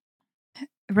fear,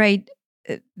 right?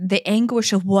 The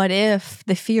anguish of what if,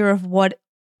 the fear of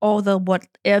all the what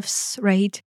ifs,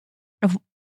 right?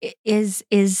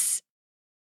 Is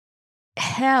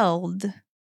held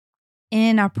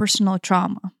in our personal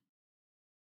trauma.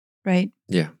 Right?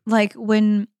 Yeah. Like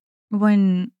when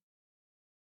I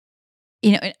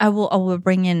will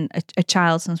bring in a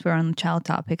child since we're on the child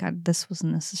topic. This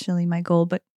wasn't necessarily my goal,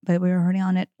 but we were already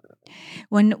on it.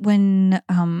 When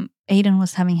Aiden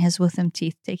was having his wisdom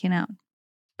teeth taken out,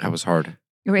 That was hard.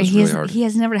 right? It was really hard. He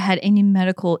has never had any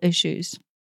medical issues.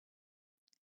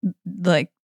 Like,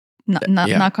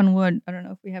 knock on wood. I don't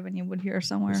know if we have any wood here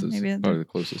somewhere. This is Maybe probably the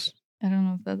closest. I don't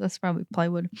know if that's probably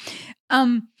plywood.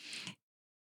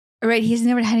 Right, he's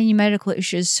never had any medical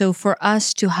issues. So for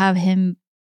us to have him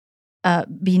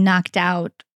be knocked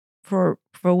out for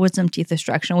wisdom teeth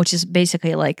extraction, which is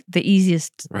basically like the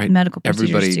easiest medical procedures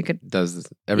Everybody you could does this.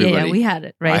 Everybody. Yeah, we had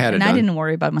it, right? I had it and done. I didn't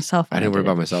worry about myself. I didn't worry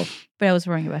about myself. But I was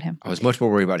worrying about him. I was much more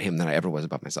worried about him than I ever was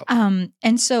about myself.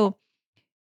 And so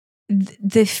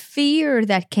the fear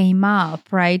that came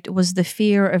up, right, was the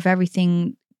fear of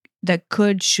everything that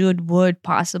could, should, would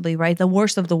possibly, right? The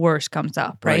worst of the worst comes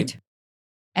up, right?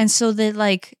 And so that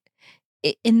like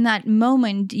in that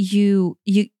moment, you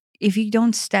if you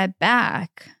don't step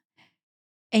back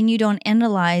and you don't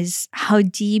analyze how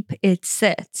deep it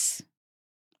sits,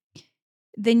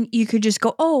 then you could just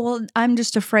go, oh, well, I'm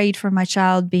just afraid for my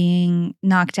child being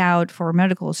knocked out for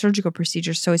medical surgical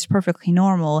procedures, so it's perfectly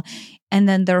normal. And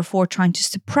then therefore trying to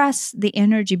suppress the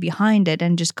energy behind it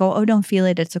and just go, oh, don't feel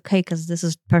it. It's okay because this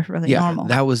is perfectly normal.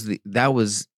 That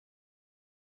was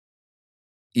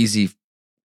easy.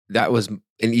 That was an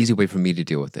easy way for me to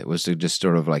deal with it, was to just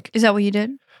sort of like... Is that what you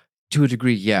did? To a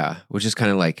degree, yeah. Which is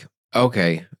kind of like,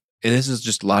 okay. And this is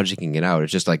just logicking it out.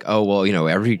 It's just like, oh, well,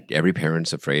 every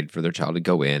parent's afraid for their child to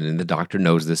go in, and the doctor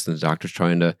knows this, and the doctor's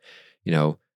trying to,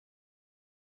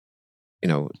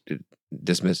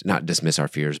 not dismiss our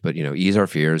fears, but, ease our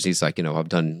fears. He's like, I've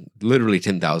done literally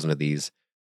 10,000 of these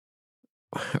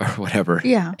or whatever.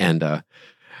 Yeah. And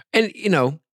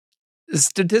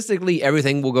statistically,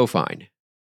 everything will go fine.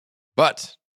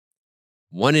 But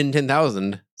 1 in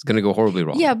 10,000 is going to go horribly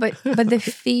wrong. Yeah, but the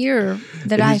fear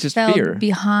that I felt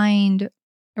behind,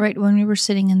 right, when we were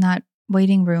sitting in that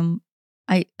waiting room,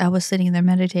 I was sitting there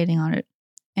meditating on it.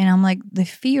 And I'm like, the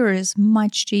fear is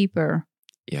much deeper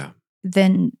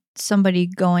than somebody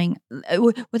going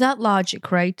without logic,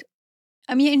 right?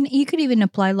 I mean, you could even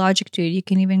apply logic to it. You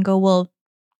can even go, well,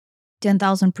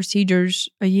 10,000 procedures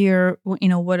a year,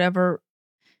 whatever.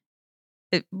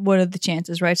 What are the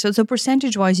chances, right? So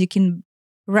percentage-wise, you can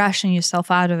ration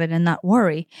yourself out of it and not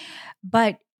worry.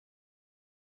 But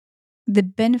the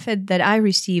benefit that I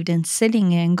received in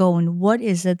sitting and going, what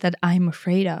is it that I'm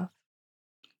afraid of?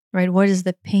 Right? What is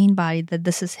the pain body that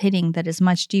this is hitting that is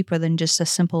much deeper than just a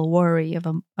simple worry of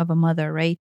a mother,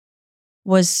 right?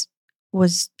 Was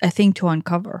a thing to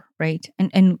uncover, right?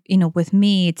 And with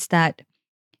me, it's that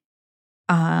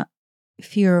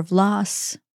fear of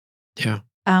loss. Yeah.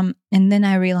 And then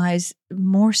I realized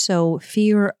more so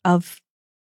fear of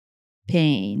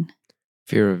pain.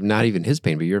 Fear of not even his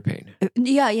pain, but your pain.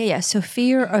 Yeah. So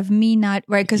fear of me not,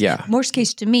 right? Because worst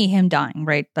case to me, him dying,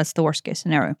 right? That's the worst case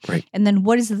scenario. Right. And then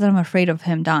what is it that I'm afraid of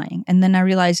him dying? And then I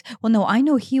realized, well, no, I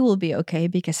know he will be okay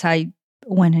because I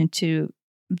went into,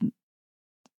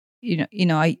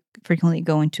 I frequently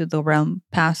go into the realm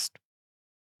past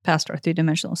our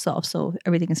 3-dimensional self. So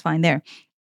everything is fine there.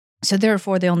 So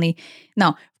therefore, now,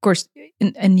 of course,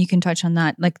 and you can touch on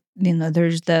that, like,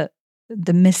 there's the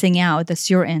missing out. That's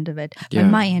your end of it. Yeah.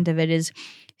 But my end of it is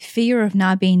fear of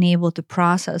not being able to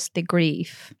process the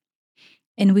grief.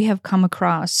 And we have come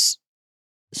across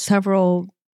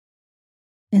several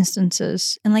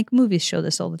instances, and like movies show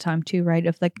this all the time too, right?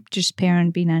 Of like just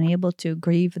parent being unable to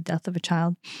grieve the death of a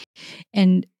child.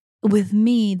 And with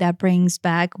me, that brings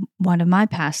back one of my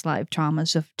past life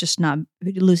traumas of just not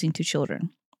losing two children.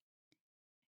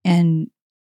 And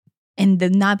the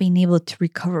not being able to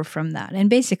recover from that and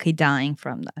basically dying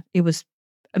from that. It was,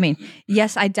 I mean,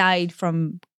 yes, I died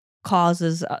from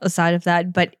causes aside of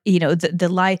that, but you know, the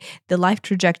life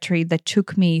trajectory that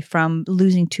took me from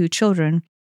losing two children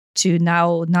to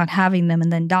now not having them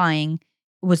and then dying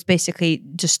was basically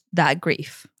just that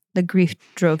grief. The grief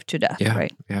drove to death,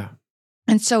 right? Yeah.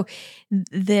 And so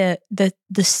the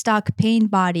stuck pain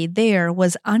body there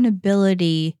was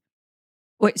inability.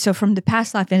 So from the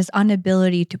past life, is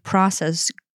inability to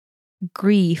process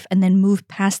grief and then move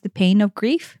past the pain of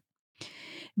grief.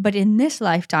 But in this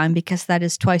lifetime, because that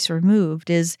is twice removed,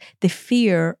 is the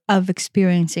fear of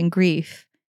experiencing grief,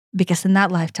 because in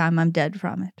that lifetime I'm dead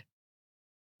from it.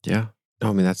 Yeah. No,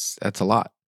 I mean that's a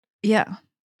lot. Yeah.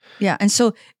 Yeah. And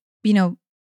so, you know,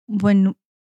 when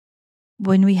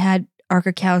we had our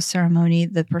cacao ceremony,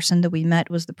 the person that we met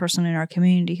was the person in our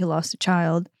community who lost a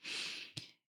child.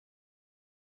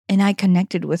 And I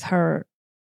connected with her,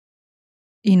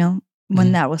 you know,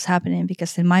 when that was happening,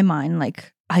 because in my mind,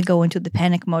 like, I go into the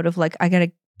panic mode of like, I got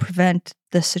to prevent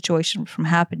this situation from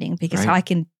happening because I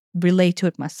can relate to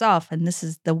it myself. And this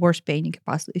is the worst pain you could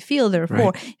possibly feel.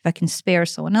 Therefore, if I can spare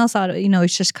someone else out of, you know,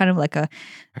 it's just kind of like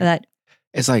that.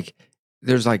 It's like,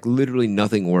 there's like literally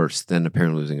nothing worse than a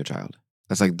parent losing a child.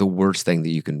 That's like the worst thing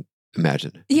that you can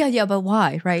imagine. Yeah. But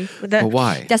why? Right. But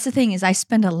why? That's the thing, is I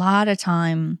spend a lot of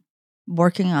time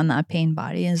working on that pain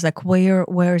body. Is like,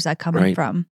 where is that coming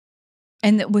from?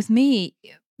 And with me,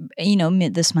 you know,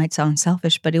 this might sound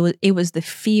selfish, but it was the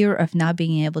fear of not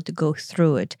being able to go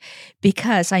through it,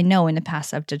 because I know in the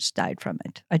past I've just died from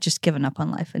it. I just given up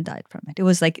on life and died from it. It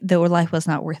was like the life was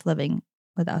not worth living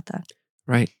without that.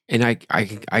 Right. And I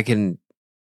can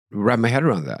wrap my head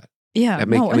around that. Yeah. I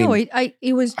understand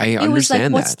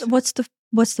like, what's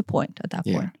the point at that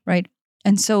point, right?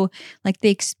 And so, like, the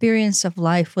experience of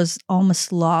life was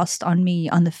almost lost on me,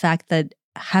 on the fact that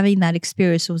having that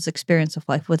experience was experience of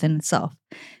life within itself.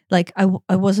 Like,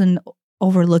 I wasn't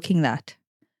overlooking that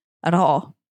at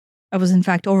all. I was in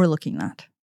fact overlooking that,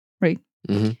 right?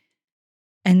 Mm-hmm.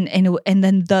 And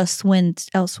then thus went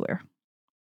elsewhere,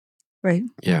 right?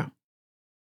 Yeah.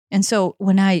 And so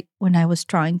when I was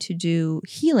trying to do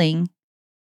healing,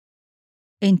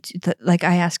 like,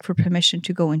 I asked for permission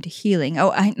to go into healing.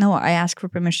 I asked for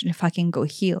permission if I can go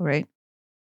heal, right?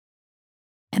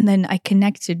 And then I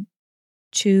connected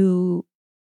to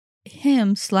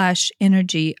him /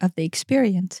 energy of the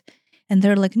experience, and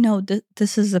they're like, no,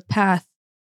 this is a path.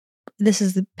 This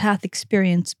is the path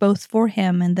experience, both for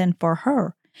him and then for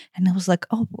her. And I was like,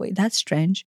 oh boy, that's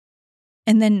strange.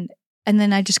 And then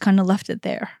I just kind of left it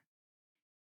there.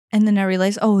 And then I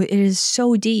realized, oh, it is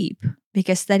so deep,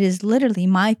 because that is literally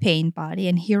my pain body.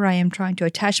 And here I am trying to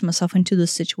attach myself into the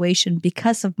situation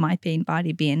because of my pain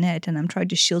body being it. And I'm trying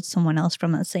to shield someone else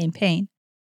from that same pain.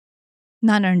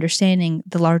 Not understanding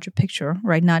the larger picture,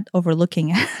 right? Not overlooking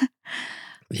it.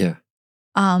 Yeah.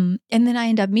 And then I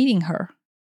end up meeting her,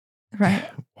 right?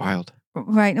 Wild.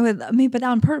 Right. But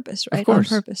on purpose, right? Of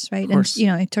course. On purpose, right? Of course. And, you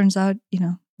know, it turns out, you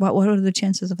know, what are the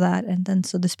chances of that? And then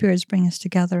so the spirits bring us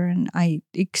together, and I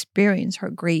experience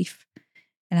her grief,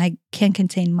 and I can't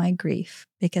contain my grief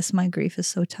because my grief is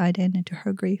so tied into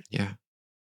her grief. Yeah.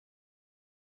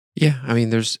 Yeah. I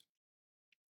mean, there's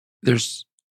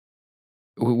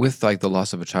with like the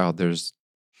loss of a child, there's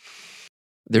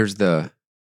the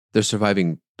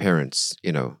surviving parents,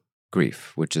 you know,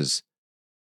 grief, which is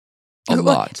a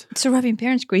lot. Surviving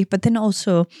parents' grief, but then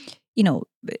also, you know,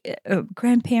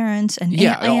 grandparents and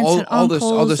aunts and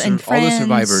uncles and friends. All the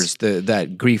survivors,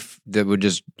 that grief that would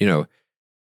just, you know,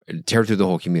 tear through the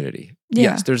whole community.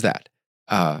 Yeah. Yes, there's that.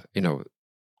 You know,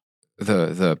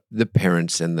 the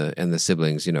parents and the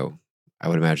siblings, you know, I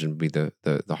would imagine would be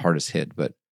the hardest hit,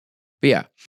 but yeah.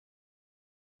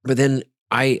 But then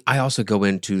I also go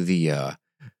into the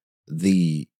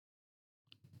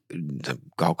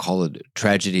I'll call it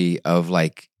tragedy of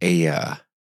like a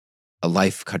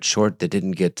life cut short that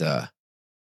didn't get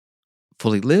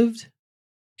fully lived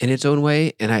in its own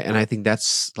way, and I think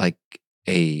that's like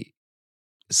a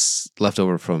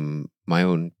leftover from my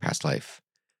own past life.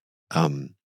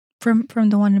 From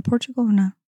the one in Portugal or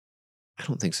not? I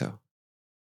don't think so.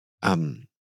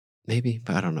 Maybe,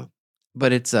 but I don't know.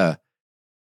 But it's I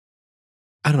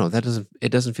don't know. It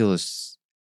doesn't feel as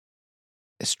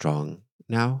strong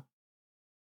now.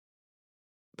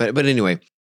 But anyway,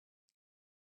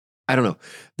 I don't know.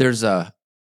 There's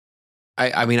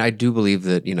I mean, I do believe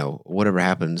that, whatever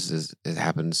happens it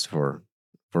happens for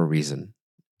a reason.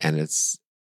 And it's,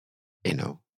 you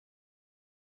know,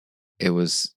 it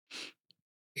was,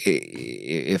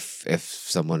 if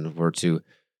someone were to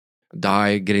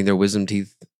die getting their wisdom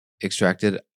teeth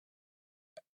extracted,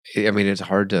 I mean, it's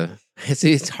hard to,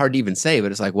 it's hard to even say,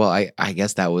 but it's like, well, I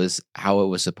guess that was how it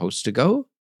was supposed to go.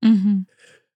 Mm-hmm.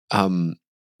 Um,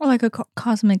 Or like a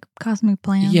cosmic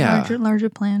plan, Yeah. larger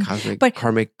plan. Cosmic, But-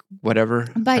 karmic, whatever.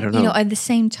 I But don't know. at the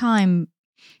same time,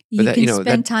 you that, can that-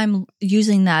 spend time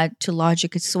using that to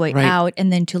logic its way Right. out,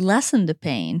 and then to lessen the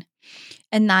pain,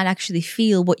 and not actually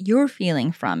feel what you're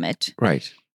feeling from it,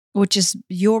 Right. which is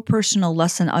your personal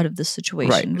lesson out of the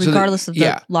situation, Right. So regardless of the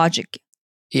yeah. logic.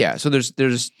 Yeah. So there's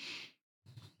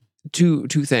two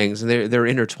things, and they're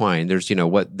intertwined. There's,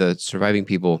 what the surviving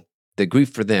people, the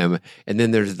grief for them, and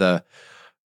then there's the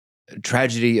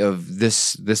tragedy of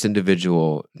this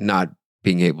individual not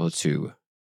being able to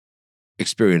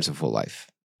experience a full life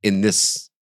in this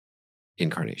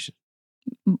incarnation.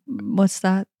 What's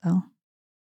that though?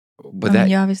 But I mean, that,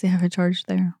 you obviously have a charge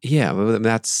there. yeah, but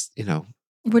that's,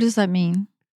 What does that mean?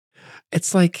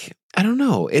 it's like, I don't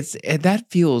know. That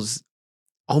feels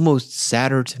almost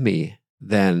sadder to me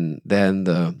than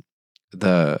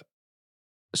the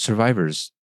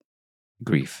survivor's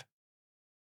grief.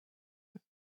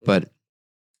 But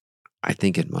I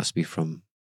think it must be from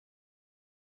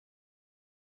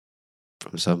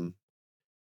some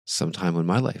time when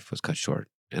my life was cut short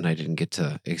and I didn't get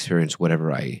to experience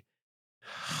whatever I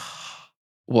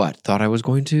thought I was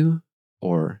going to,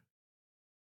 or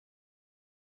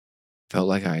felt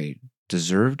like I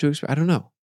deserved to experience. I don't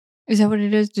know. Is that what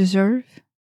it is? Deserve?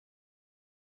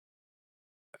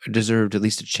 I deserved at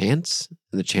least a chance,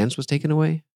 and the chance was taken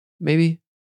away. Maybe.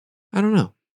 I don't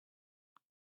know.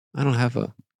 I don't have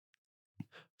a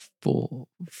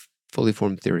fully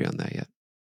formed theory on that yet.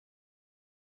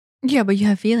 Yeah, but you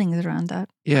have feelings around that.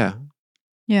 Yeah.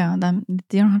 Yeah, then you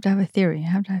don't have to have a theory. You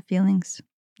have to have feelings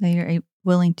that you're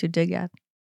willing to dig at.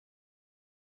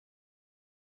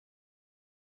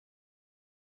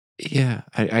 Yeah.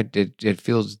 It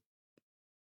feels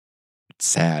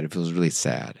sad. It feels really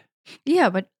sad. Yeah,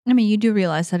 but I mean, you do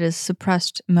realize that is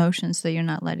suppressed emotions that you're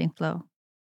not letting flow.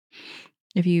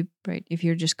 If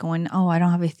you're just going, oh, I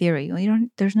don't have a theory. Well, you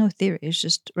don't. There's no theory. It's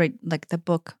just like the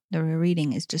book that we're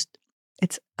reading is just,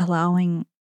 it's allowing,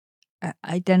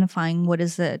 identifying what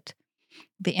is it,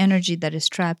 the energy that is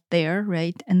trapped there,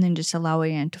 right, and then just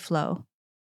allowing it to flow,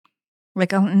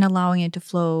 and allowing it to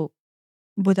flow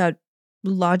without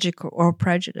logic or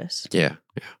prejudice. Yeah.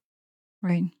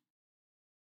 Right.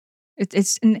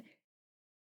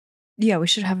 Yeah, we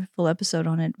should have a full episode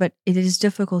on it, but it is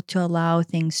difficult to allow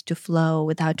things to flow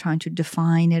without trying to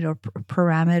define it or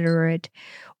parameter it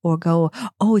or go,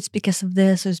 oh, it's because of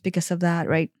this or it's because of that,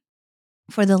 right?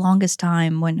 For the longest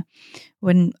time, when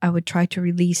I would try to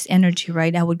release energy,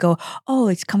 right, I would go, oh,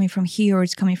 it's coming from here or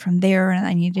it's coming from there, and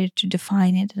I needed to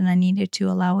define it and I needed to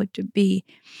allow it to be.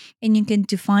 And you can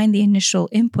define the initial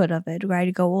input of it, right?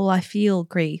 You go, well, I feel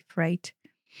grief, right?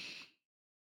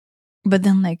 But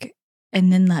then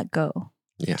and then let go.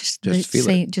 Yeah. Just feel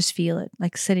it. Just feel it,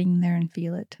 like sitting there and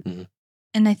feel it. Mhm.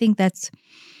 And I think that's,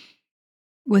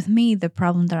 with me, the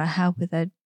problem that I have with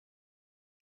it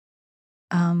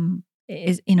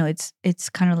is, it's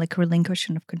kind of like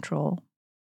relinquishing of control.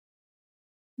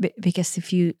 Because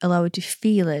if you allow it to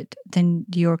feel it, then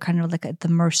you're kind of like at the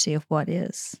mercy of what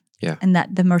is. Yeah. And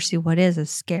that the mercy of what is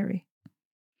scary.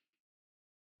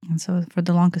 And so for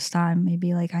the longest time,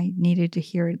 maybe I needed to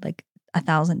hear it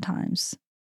 1,000 times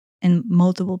in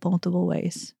multiple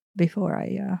ways before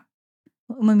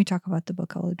when we talk about the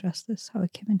book, I'll address this, how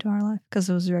it came into our life, because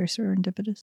it was very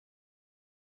serendipitous.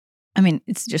 I mean,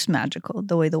 it's just magical.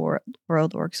 The way the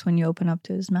world works when you open up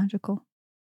to it is magical.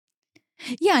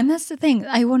 Yeah, and that's the thing.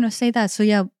 I want to say that. So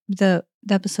yeah, the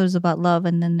episode is about love,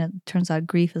 and then it turns out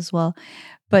grief as well.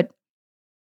 But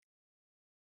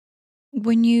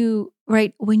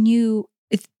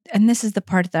and this is the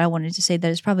part that I wanted to say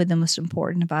that is probably the most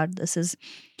important about this, is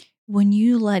when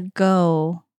you let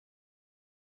go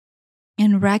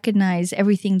and recognize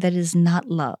everything that is not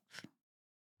love,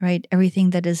 right? Everything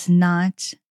that is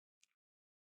not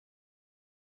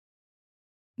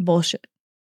bullshit.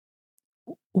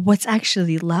 What's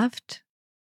actually left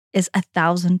is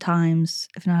 1,000 times,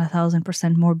 if not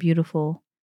 1,000% more beautiful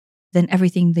than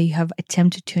everything that you have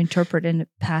attempted to interpret in the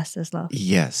past as love.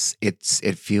 Yes. It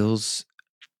feels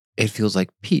like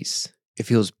peace. It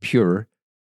feels pure.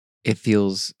 It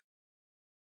feels,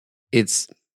 it's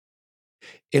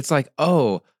like,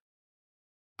 oh,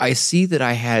 I see that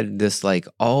I had this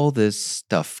all this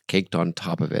stuff caked on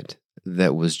top of it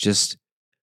that was just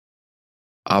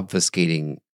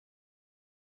obfuscating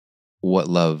what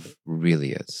love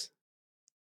really is.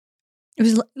 It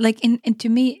was like, and to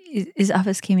me, is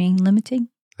obfuscating limiting,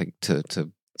 Like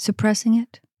to suppressing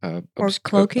it, or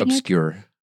cloaking it? obscure.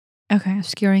 Okay,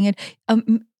 obscuring it.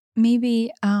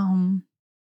 Maybe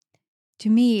to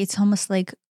me, it's almost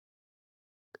like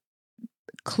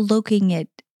cloaking it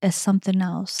as something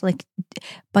else, like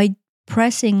by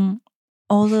pressing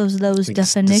all those Like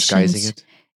definitions disguising it.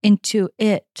 into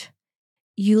it,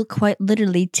 you quite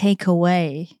literally take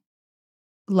away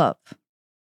love.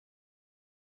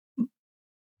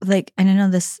 Like, and I know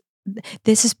this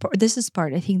is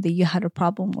part I think that you had a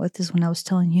problem with, is when I was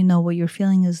telling you, no, what you're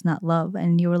feeling is not love,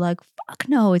 and you were like, fuck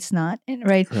no, it's not. And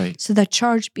right. So the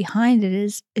charge behind it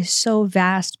is so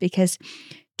vast, because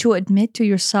to admit to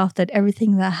yourself that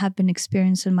everything that I have been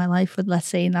experienced in my life, with, let's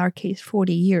say in our case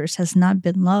 40 years, has not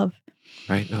been love.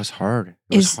 Right. No, it's hard.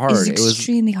 It was hard. It's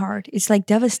extremely hard. It's like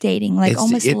devastating, like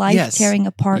almost life tearing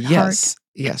apart heart.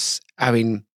 Yes. I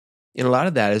mean, and a lot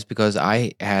of that is because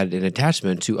I had an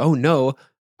attachment to, oh no,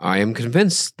 I am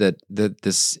convinced that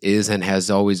this is and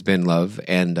has always been love,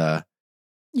 and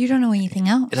you don't know anything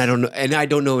else. And I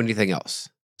don't know anything else.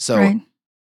 So right.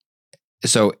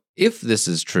 So if this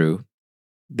is true,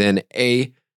 then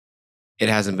A, it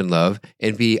hasn't been love,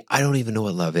 and B, I don't even know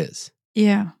what love is.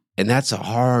 Yeah. And that's a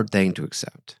hard thing to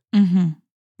accept. Mm-hmm.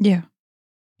 Yeah.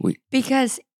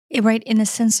 Because, right, in a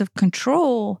sense of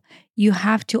control, you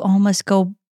have to almost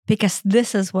go, because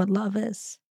this is what love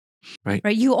is. Right.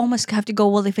 Right. You almost have to go,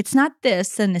 well, if it's not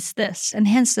this, then it's this. And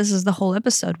hence, this is the whole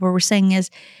episode where we're saying is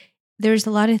there's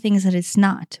a lot of things that it's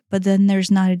not, but then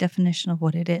there's not a definition of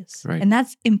what it is. Right. And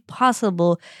that's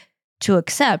impossible to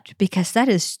accept, because that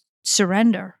is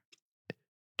surrender.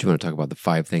 Do you want to talk about the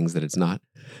 5 things that it's not?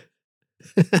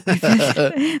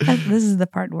 This is the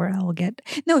part where I will get.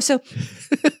 No, so.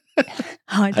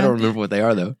 I don't remember what they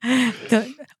are, though.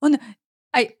 Well, no,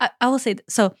 I will say,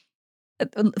 so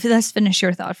let's finish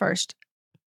your thought first.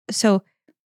 So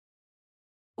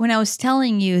when I was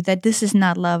telling you that this is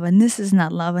not love, and this is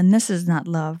not love, and this is not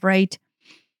love, right?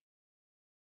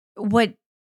 What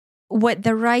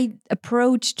the right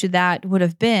approach to that would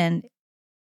have been,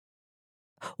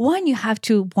 one, you have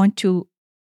to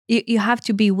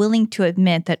be willing to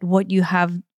admit that what you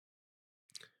have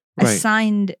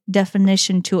assigned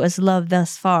definition to as love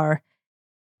thus far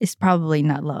is probably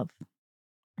not love,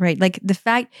 right? Like the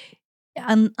fact,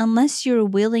 unless you're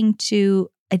willing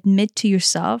to admit to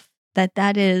yourself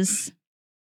that is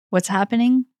what's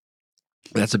happening.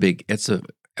 It was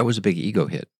a big ego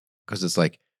hit, because it's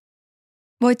like,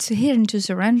 well, it's a hit into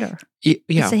surrender. Yeah.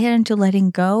 It's a hit into letting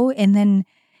go, and then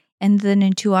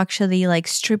into actually like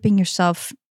stripping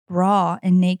yourself raw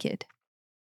and naked.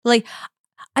 Like,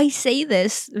 I say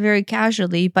this very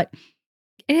casually, but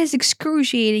it is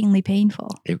excruciatingly painful.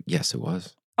 Yes, it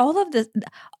was. All of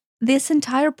this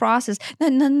entire process.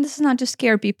 And this is not to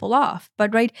scare people off,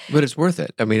 but right. But it's worth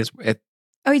it. I mean,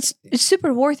 it's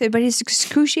super worth it, but it's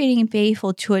excruciating and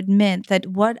painful to admit that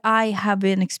what I have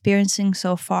been experiencing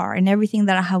so far, and everything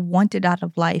that I have wanted out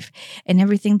of life, and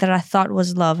everything that I thought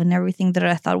was love, and everything that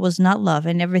I thought was not love,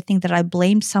 and everything that I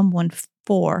blamed someone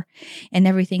for, and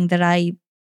everything that I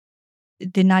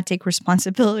did not take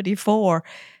responsibility for,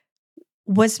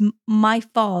 was my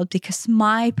fault, because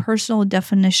my personal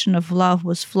definition of love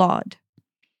was flawed.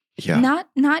 Yeah.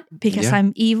 Not because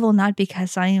I'm evil, not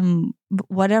because I am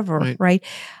whatever, right?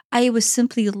 I was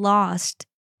simply lost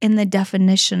in the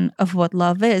definition of what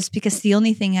love is, because the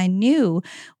only thing I knew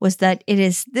was that it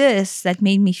is this that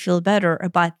made me feel better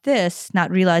about this, not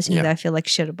realizing that I feel like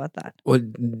shit about that. Well,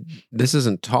 this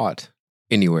isn't taught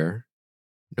anywhere.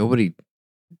 Nobody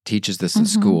teaches this in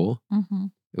school. Mm-hmm.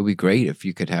 It would be great if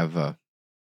you could have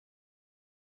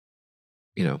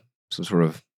some sort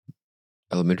of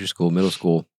elementary school, middle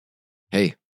school.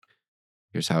 Hey,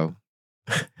 here's how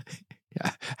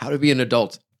to be an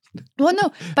adult. Well,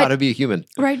 no, but how to be a human.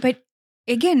 Right, but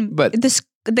again,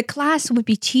 the class would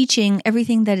be teaching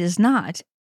everything that is not,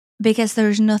 because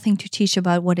there's nothing to teach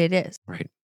about what it is. Right.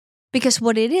 Because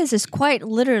what it is quite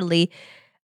literally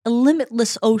a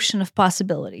limitless ocean of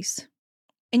possibilities.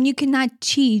 And you cannot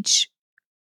teach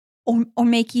or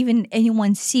make even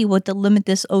anyone see what the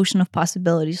limitless ocean of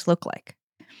possibilities look like.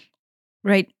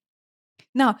 Right?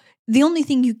 Now, the only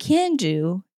thing you can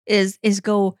do is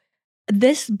go,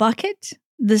 this bucket,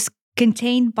 this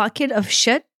contained bucket of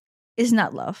shit is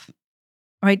not love.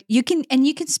 Right? You can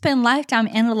spend lifetime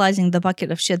analyzing the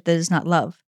bucket of shit that is not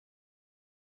love.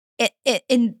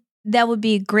 And that would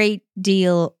be a great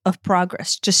deal of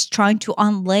progress, just trying to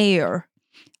unlayer,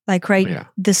 like,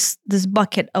 this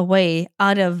bucket away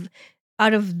out of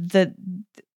the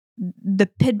the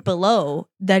pit below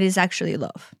that is actually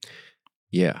love.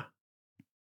 Yeah.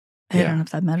 I Yeah. don't know if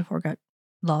that metaphor got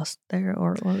lost there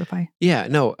or if I. Yeah.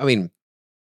 No, I mean,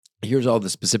 here's all the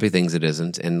specific things it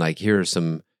isn't. And like, here are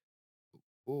some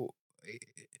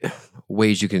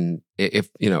ways you can, if,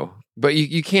 but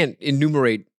you can't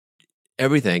enumerate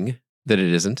everything that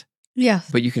it isn't.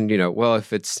 Yes. But you can, well,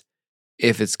 if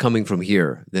it's coming from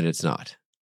here, then it's not.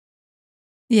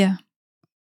 Yeah.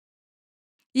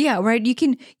 Yeah, right. You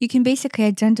can basically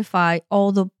identify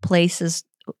all the places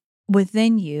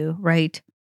within you, right?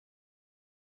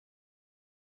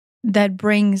 That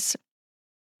brings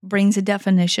a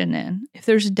definition in. If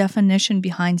there's a definition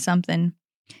behind something,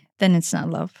 then it's not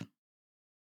love.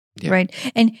 Yeah.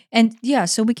 Right? And yeah,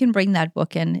 so we can bring that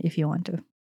book in if you want to.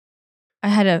 I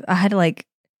had like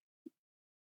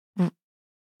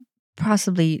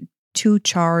possibly too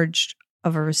charged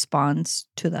of a response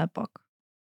to that book.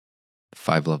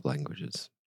 5 Love Languages.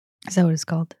 Is that what it's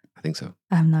called? I think so.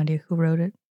 I have no idea who wrote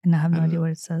it, and I have no idea what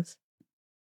it says.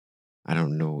 I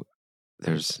don't know.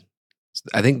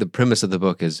 I think the premise of the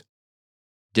book is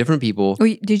different people. Oh,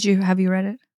 have you read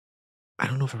it? I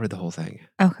don't know if I read the whole thing.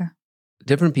 Okay.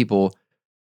 Different people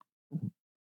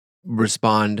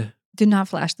respond. Do not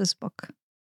flash this book.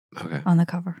 Okay. On the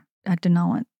cover. I do not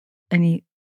want any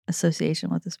association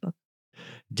with this book.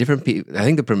 Different people. I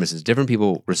think the premise is different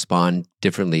people respond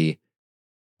differently,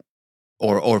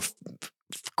 or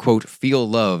quote, feel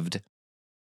loved.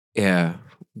 Yeah.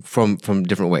 From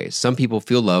different ways. Some people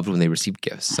feel loved when they receive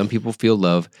gifts. Some people feel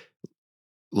loved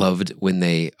when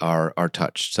they are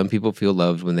touched. Some people feel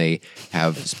loved when they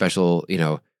have special,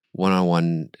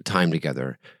 one-on-one time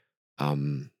together.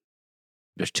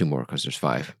 There's 2 more because there's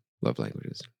 5 love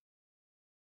languages.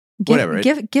 Whatever.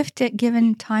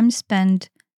 Given time spent,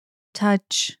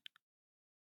 touch.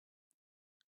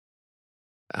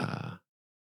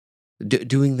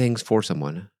 Doing things for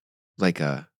someone, like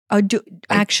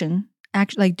action.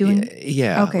 Like doing.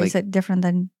 Yeah. Okay, is that different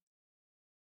than?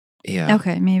 Yeah.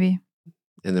 Okay, maybe.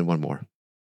 And then 1 more.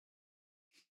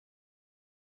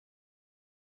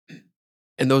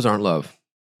 And those aren't love.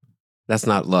 That's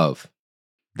not love.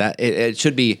 That it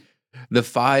should be the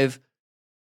 5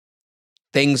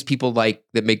 things people like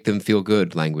that make them feel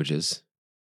good languages,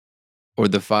 or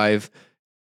the 5.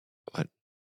 What?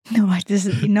 No,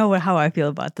 you know how I feel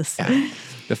about this. Yeah.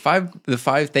 The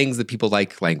 5 things that people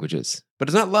like languages, but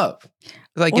it's not love. It's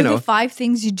like, or the 5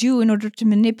 things you do in order to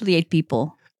manipulate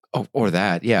people. Oh, or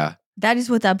that, yeah. That is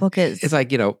what that book is. It's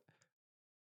like,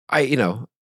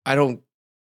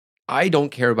 I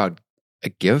don't care about a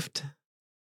gift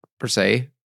per se,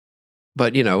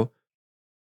 but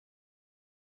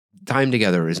time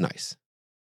together is nice.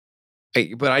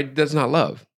 That's not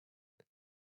love.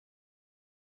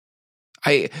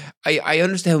 I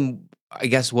understand, I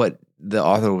guess, what the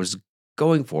author was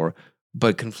going for,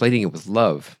 but conflating it with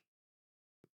love,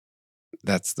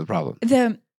 that's the problem.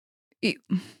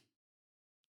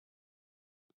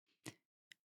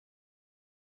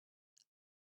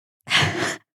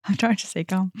 I'm trying to stay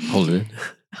calm. Hold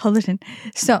it in.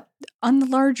 So, on the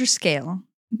larger scale,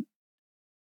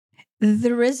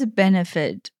 there is a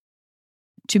benefit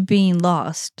to being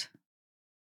lost.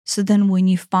 So then when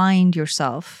you find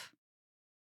yourself,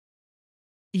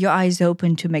 your eyes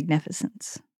open to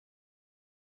magnificence.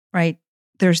 Right?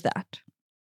 There's that.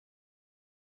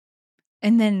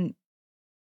 And then,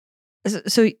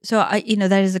 so I,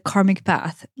 that is a karmic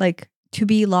path. Like, to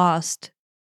be lost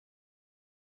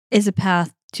is a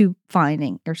path to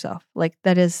finding yourself. Like,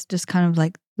 that is just kind of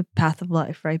like the path of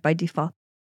life, right? By default.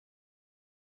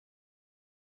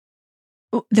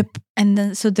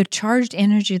 So the charged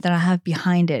energy that I have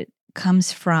behind it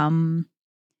comes from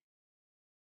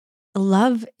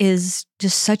love is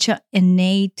just such an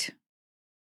innate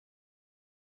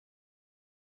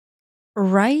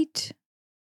right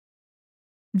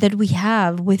that we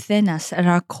have within us at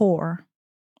our core,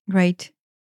 right?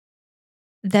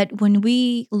 That when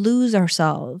we lose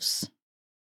ourselves,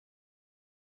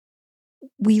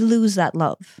 we lose that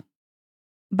love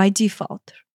by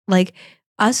default. Like,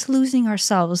 us losing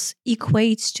ourselves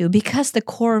equates to, because the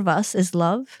core of us is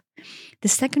love, the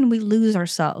second we lose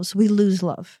ourselves, we lose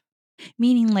love.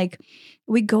 Meaning, like,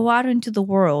 we go out into the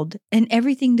world and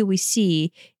everything that we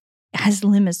see has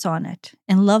limits on it,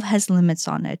 and love has limits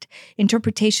on it.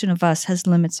 Interpretation of us has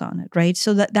limits on it, right?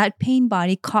 So that pain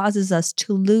body causes us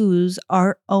to lose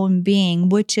our own being,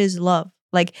 which is love.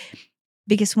 Like,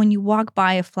 because when you walk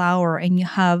by a flower and you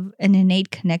have an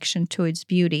innate connection to its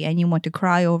beauty and you want to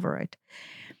cry over it,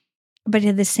 but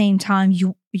at the same time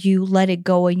you let it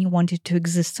go and you want it to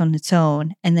exist on its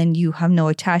own, and then you have no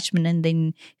attachment, and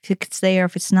then if it's there,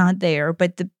 if it's not there,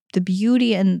 but the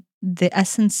beauty and the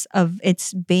essence of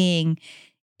its being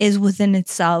is within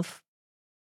itself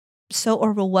so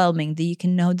overwhelming that you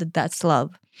can know that that's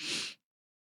love.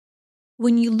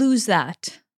 When you lose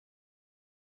that,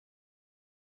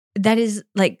 that is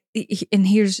like, and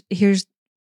here's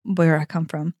where I come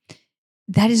from.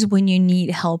 That is when you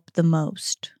need help the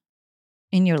most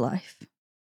in your life,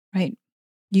 right?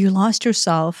 You lost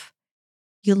yourself.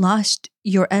 You lost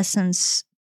your essence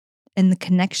and the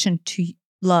connection to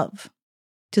love,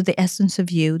 to the essence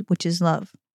of you, which is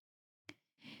love,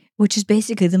 which is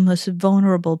basically the most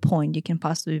vulnerable point you can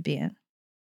possibly be in.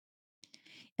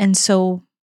 And so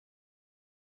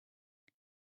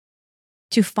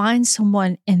to find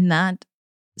someone in that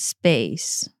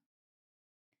space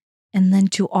and then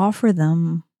to offer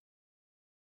them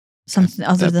something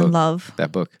other than book, love.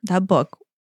 That book,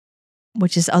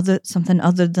 which is something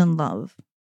other than love.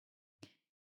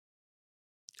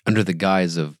 Under the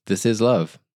guise of this is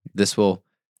love. This will,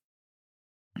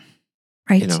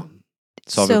 right,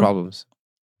 solve your problems.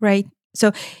 Right.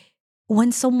 So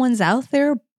when someone's out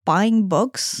there buying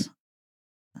books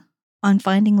on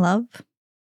finding love,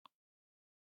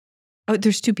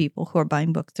 there's two people who are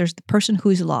buying books. There's the person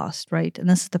who's lost, right? And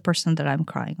this is the person that I'm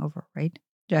crying over, right?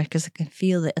 Because I can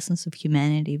feel the essence of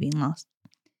humanity being lost.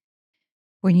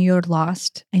 When you're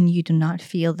lost and you do not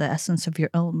feel the essence of your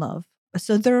own love.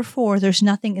 So therefore, there's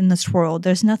nothing in this world,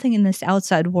 there's nothing in this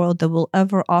outside world that will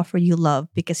ever offer you love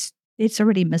because it's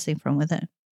already missing from within,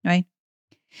 right?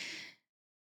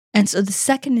 And so the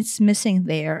second it's missing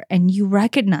there and you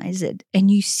recognize it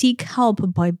and you seek help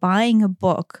by buying a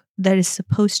book that is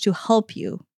supposed to help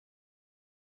you,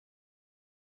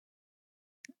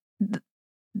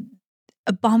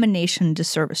 abomination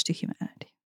disservice to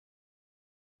humanity,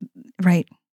 right?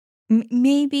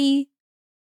 Maybe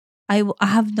I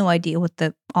have no idea what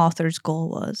the author's goal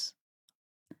was.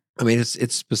 I mean,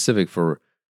 it's specific for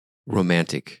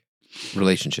romantic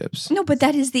relationships. No, but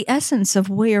that is the essence of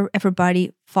where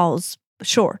everybody falls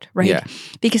short, right? Yeah.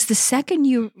 Because the second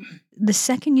you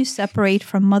separate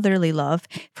from motherly love,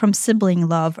 from sibling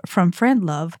love, from friend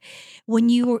love, when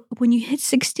you hit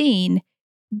 16,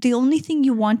 the only thing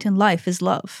you want in life is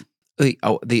love.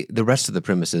 The rest of the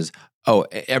premise is,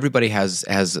 everybody has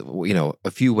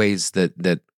a few ways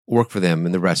that work for them,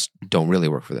 and the rest don't really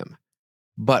work for them.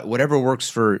 But whatever works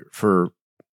for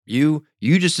you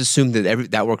just assume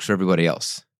that works for everybody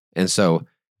else. And so,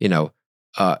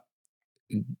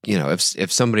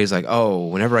 if somebody's like, oh,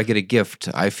 whenever I get a gift,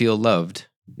 I feel loved.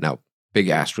 Now, big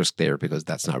asterisk there because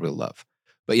that's not real love.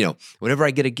 But whenever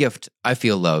I get a gift, I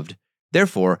feel loved.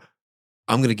 Therefore,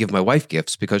 I'm going to give my wife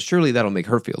gifts because surely that'll make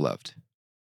her feel loved.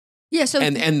 Yeah. So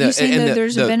you're saying that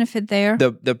there's a benefit there.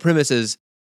 The premise is,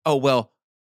 oh well,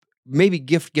 maybe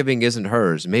gift giving isn't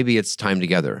hers. Maybe it's time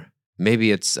together.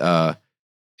 Maybe it's doing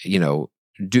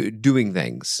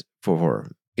things for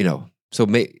her. So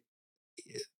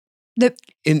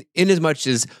in as much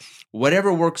as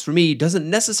whatever works for me doesn't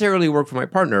necessarily work for my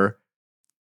partner,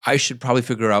 I should probably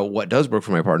figure out what does work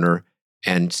for my partner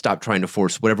and stop trying to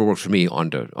force whatever works for me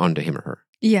onto him or her.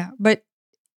 Yeah, but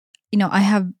I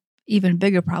have even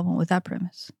bigger problem with that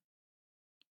premise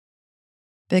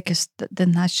because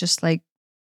then that's just like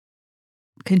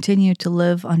continue to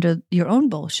live under your own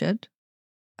bullshit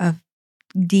of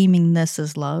deeming this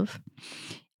as love,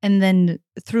 and then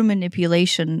through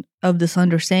manipulation of this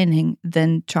understanding,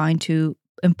 then trying to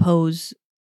impose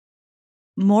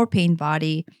more pain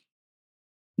body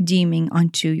deeming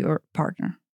onto your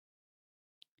partner.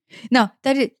 Now,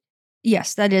 that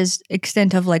is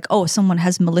extent of like, oh, someone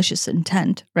has malicious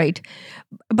intent, right?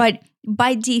 But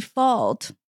by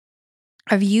default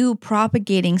of you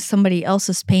propagating somebody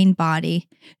else's pain body,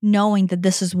 knowing that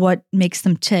this is what makes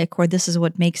them tick or this is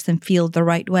what makes them feel the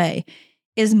right way,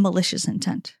 is malicious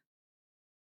intent.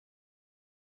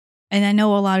 And I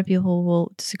know a lot of people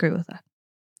will disagree with that.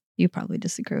 You probably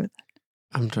disagree with that.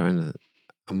 I'm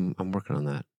working on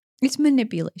that. It's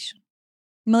manipulation.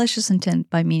 Malicious intent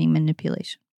by meaning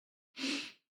manipulation.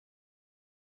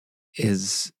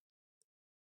 Is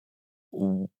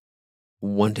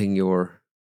wanting your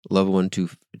loved one to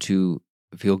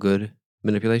feel good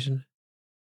manipulation?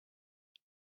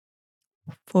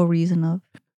 For reason of?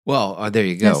 Well, there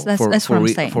you go. That's what I'm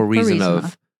saying. For reason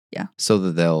of, yeah. So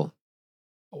that they'll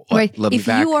right. love me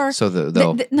back. So that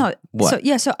they'll no.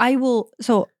 What? So I will.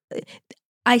 So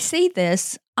I say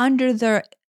this under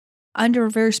a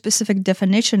very specific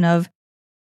definition of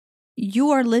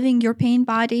you are living your pain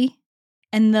body,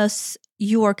 and thus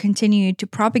you are continuing to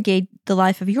propagate the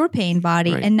life of your pain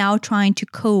body Right. and now trying to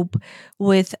cope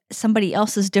with somebody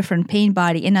else's different pain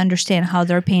body and understand how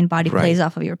their pain body Right. plays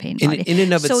off of your pain body. In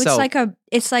and of So itself,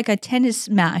 it's like a tennis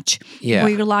match yeah,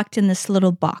 where you're locked in this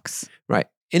little box. right.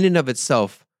 In and of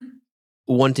itself,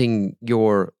 wanting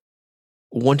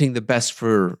the best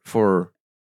for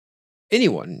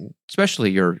anyone,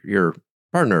 especially your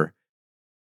partner,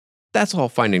 that's all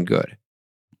fine and good.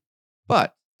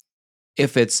 But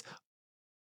if it's,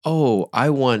 oh, I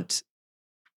want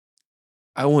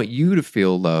you to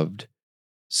feel loved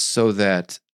so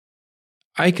that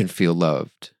I can feel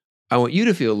loved. I want you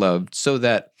to feel loved so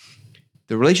that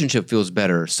the relationship feels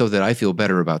better, so that I feel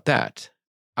better about that.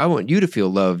 I want you to feel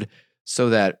loved so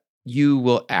that you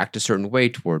will act a certain way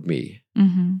toward me.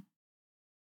 Mm-hmm.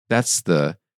 That's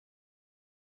the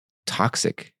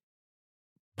toxic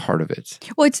part of it.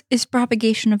 Well, it's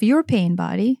propagation of your pain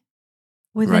body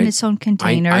within Right. its own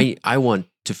container. I want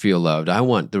to feel loved. I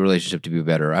want the relationship to be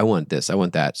better. I want this. I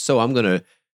want that. So I'm going to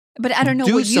but I don't know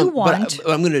what you want.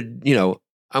 But I'm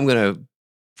going to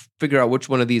figure out which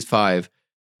one of these 5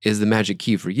 is the magic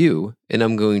key for you, and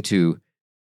I'm going to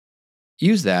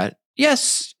use that.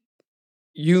 Yes,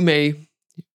 you may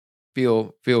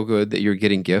feel good that you're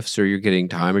getting gifts or you're getting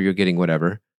time or you're getting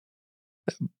whatever,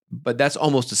 but that's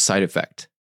almost a side effect.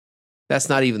 That's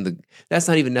not even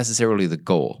necessarily the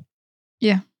goal.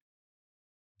 Yeah.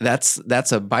 That's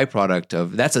a byproduct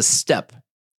of, that's a step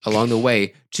along the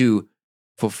way to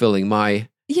fulfilling my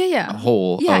Yeah.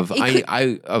 whole Yeah, of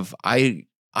it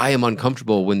I am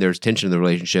uncomfortable when there's tension in the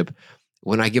relationship.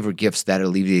 When I give her gifts, that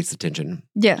alleviates the tension.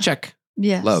 Yeah. Check.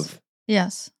 Yes. Love.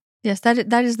 Yes.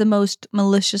 That is the most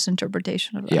malicious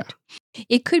interpretation of that. Yeah.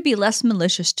 It could be less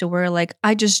malicious to where like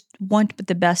I just want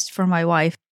the best for my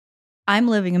wife. I'm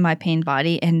living in my pain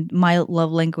body and my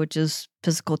love language is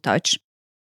physical touch.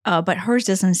 But hers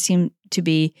doesn't seem to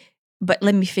be, but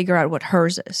let me figure out what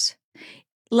hers is.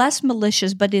 Less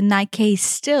malicious, but in that case,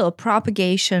 still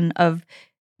propagation of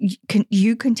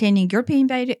you containing your pain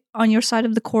body on your side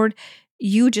of the cord,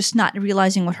 you just not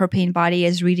realizing what her pain body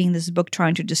is, reading this book,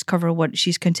 trying to discover what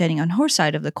she's containing on her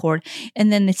side of the cord.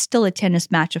 And then it's still a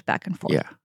tennis match of back and forth. Yeah.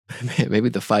 Maybe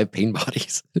the 5 pain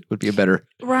bodies would be a better.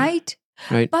 Right?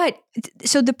 Right. But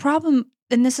so the problem,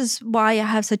 and this is why I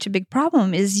have such a big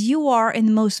problem, is you are in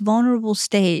the most vulnerable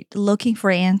state looking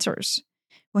for answers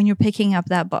when you're picking up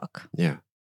that book. Yeah.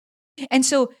 And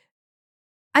so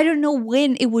I don't know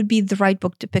when it would be the right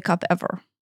book to pick up ever.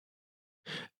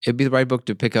 It'd be the right book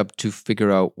to pick up to figure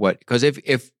out what, because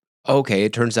if okay,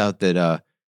 it turns out that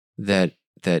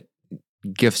that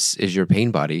gifts is your pain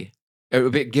body,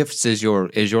 gifts is your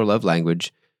love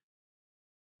language.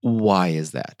 Why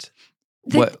is that?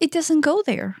 It doesn't go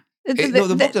there. No,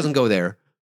 the book doesn't go there.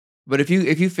 But if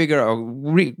you figure out,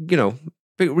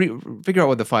 figure out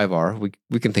what the 5 are,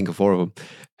 we can think of 4 of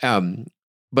them.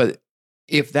 But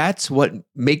if that's what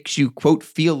makes you, quote,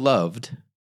 feel loved,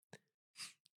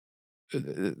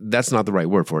 that's not the right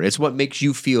word for it. It's what makes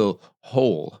you feel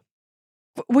whole.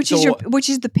 Which is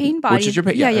the pain body. Which is your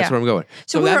pain. Yeah, that's where I'm going.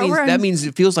 So that means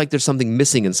it feels like there's something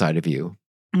missing inside of you.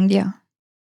 Yeah.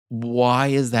 Why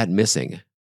is that missing?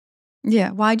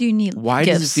 Yeah. Why do you need Why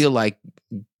gifts? does it feel like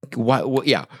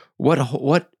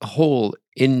what hole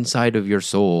inside of your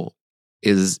soul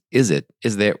is it?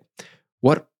 Is there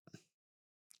what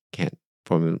can't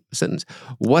form a sentence.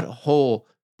 What hole?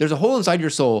 There's a hole inside your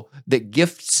soul that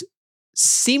gifts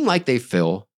seem like they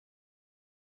fill,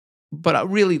 but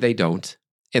really they don't.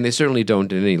 And they certainly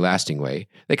don't in any lasting way.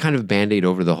 They kind of Band-Aid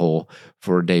over the hole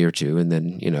for a day or two, and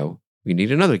then, we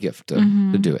need another gift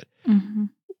to do it. Mm-hmm.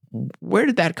 Where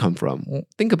did that come from?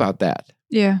 Think about that.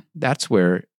 Yeah. That's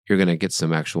where you're going to get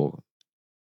some actual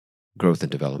growth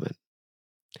and development.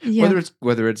 Yeah.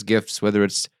 Whether it's gifts, whether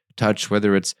it's touch,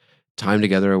 whether it's time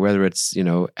together, or whether it's,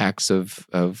 acts of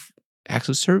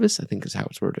service, I think is how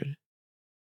it's worded.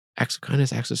 Acts of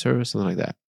kindness, acts of service, something like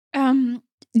that.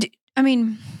 I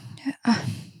mean,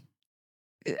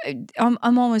 I'm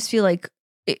almost feel like,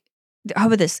 how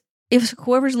about this? If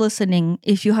whoever's listening,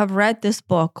 if you have read this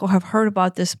book or have heard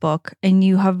about this book and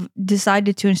you have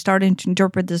decided to and started to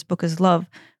interpret this book as love,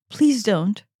 please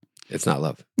don't. It's not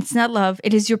love. It's not love.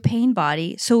 It is your pain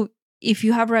body. So if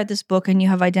you have read this book and you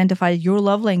have identified your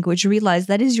love language, realize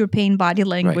that is your pain body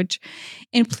language. Right.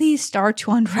 And please start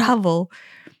to unravel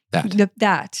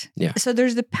that. Yeah. So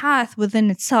there's the path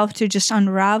within itself to just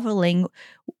unraveling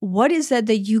what is that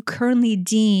you currently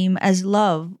deem as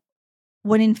love,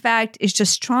 when in fact it's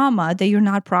just trauma that you're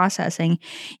not processing.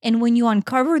 And when you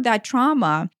uncover that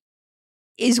trauma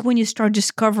is when you start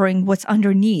discovering what's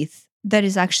underneath that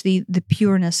is actually the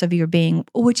pureness of your being,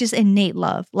 which is innate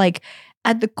love. Like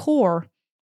at the core,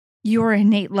 your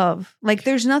innate love. Like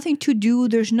there's nothing to do,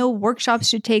 there's no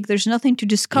workshops to take, there's nothing to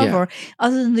discover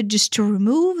other than just to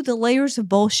remove the layers of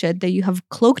bullshit that you have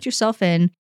cloaked yourself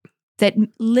in that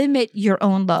limit your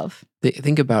own love.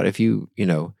 Think about if you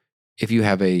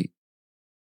have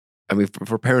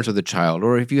for parents with a child,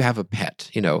 or if you have a pet,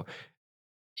 you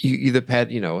the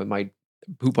pet, it might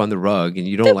poop on the rug and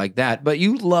you don't like that, but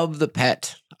you love the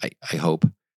pet, I hope,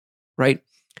 right?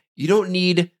 You don't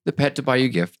need the pet to buy you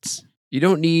gifts. You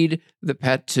don't need the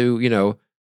pet to,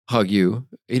 hug you.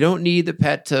 You don't need the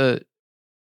pet to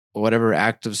whatever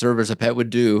act of service a pet would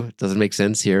do. It doesn't make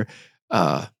sense here.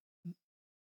 I've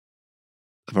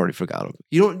already forgot.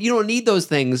 You don't need those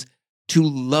things to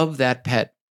love that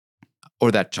pet or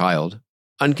that child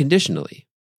unconditionally.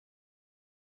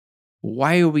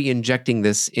 Why are we injecting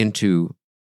this into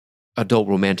adult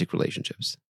romantic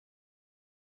relationships?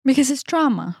 Because it's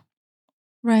trauma,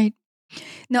 right?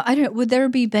 No, I don't. Would there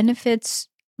be benefits?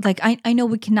 Like I know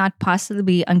we cannot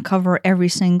possibly uncover every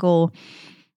single.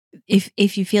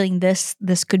 If you're feeling this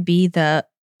could be the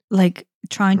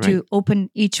trying to open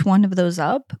each one of those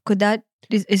up. Could that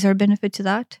is there a benefit to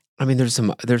that? I mean, there's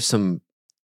some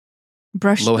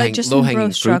low hanging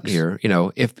fruit strokes here.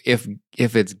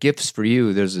 If it's gifts for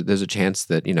you, there's a chance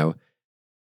that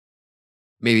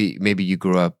maybe you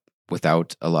grew up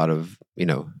without a lot of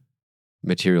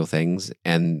material things,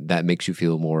 and that makes you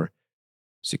feel more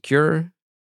secure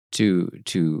to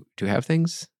have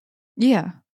things.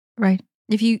 Yeah, right.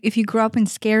 If you grew up in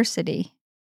scarcity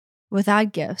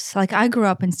without gifts, like I grew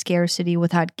up in scarcity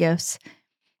without gifts.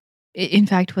 In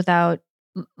fact, without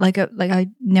I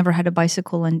never had a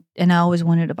bicycle, and I always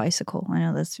wanted a bicycle. I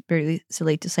know that's very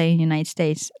silly to say in the United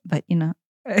States, but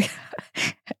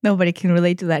nobody can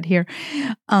relate to that here.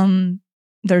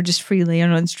 They're just freely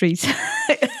on the streets.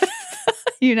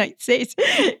 United States.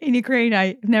 In Ukraine,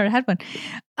 I never had one.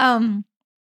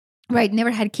 Right,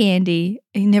 never had candy.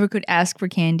 I never could ask for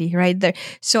candy, right?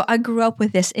 So I grew up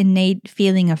with this innate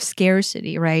feeling of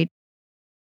scarcity, right?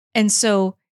 And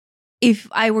so if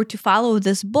I were to follow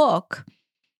this book,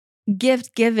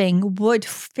 gift giving would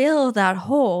fill that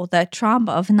hole, that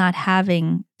trauma of not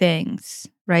having things,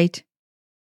 right?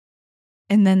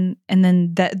 And then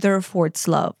that therefore it's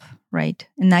love, right?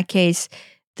 In that case,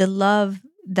 the love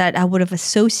that I would have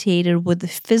associated with the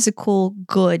physical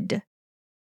good.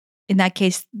 In that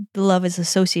case, the love is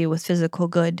associated with physical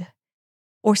good,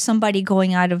 or somebody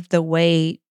going out of the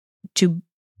way to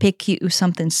pick you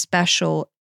something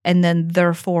special and then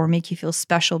therefore make you feel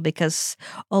special because,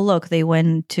 oh, look, they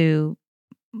went to,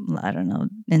 I don't know,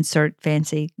 insert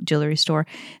fancy jewelry store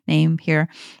name here,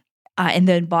 and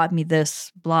then bought me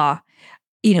this, blah.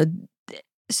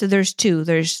 So there's two.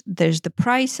 There's the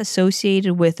price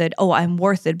associated with it. Oh, I'm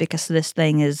worth it because this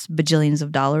thing is bajillions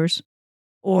of dollars.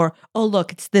 Or, oh,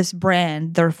 look, it's this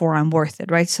brand, therefore I'm worth it,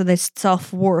 right? So there's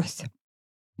self-worth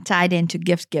tied into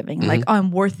gift giving. Mm-hmm. Like, oh, I'm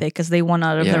worth it because they went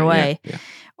out of their way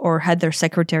or had their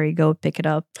secretary go pick it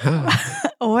up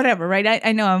or whatever, right?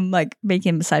 I know I'm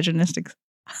making misogynistic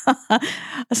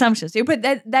assumptions here, but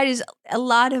that is a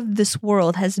lot of this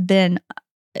world has been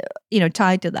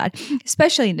tied to that,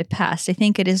 especially in the past. I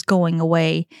think it is going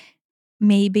away,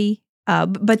 maybe,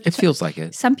 but it feels like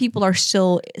it. Some people are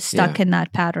still stuck in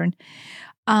that pattern,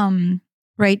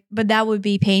 right? But that would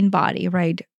be pain body,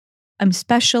 right? I'm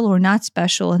special or not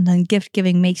special, and then gift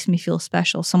giving makes me feel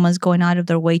special. Someone's going out of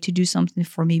their way to do something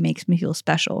for me makes me feel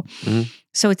special. Mm-hmm.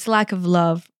 So it's lack of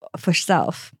love for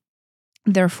self.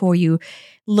 Therefore, you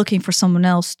looking for someone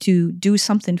else to do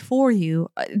something for you.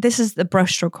 This is the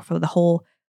brushstroke for the whole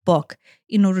book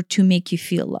in order to make you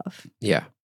feel love. Yeah.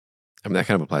 I mean, that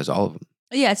kind of applies to all of them.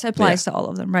 Yeah, it applies to all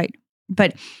of them, right?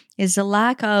 But it's a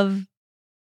lack of,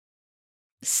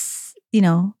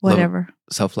 whatever.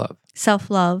 Self-love.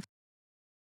 Self-love,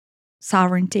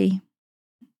 sovereignty,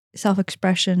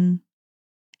 self-expression,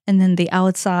 and then the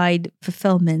outside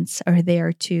fulfillments are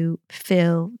there to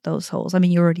fill those holes. I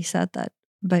mean, you already said that,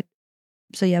 but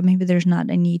so yeah, maybe there's not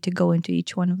a need to go into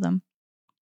each one of them,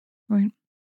 right?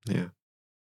 Yeah.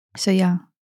 So yeah,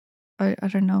 I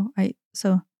don't know.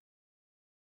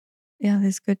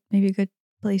 That's good. Maybe a good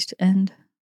place to end.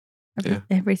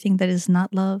 Everything that is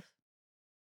not love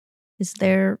is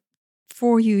there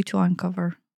for you to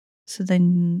uncover. So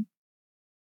then,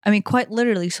 I mean, quite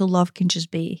literally, so love can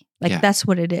just be that's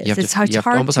what it is. You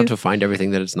almost have to find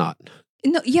everything that it's not.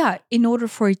 No, yeah, in order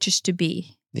for it just to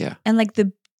be. Yeah, and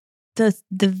the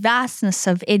vastness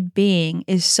of it being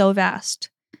is so vast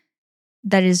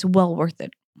that is well worth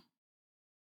it.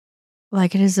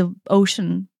 Like it is an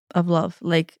ocean of love,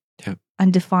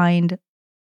 undefined,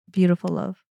 beautiful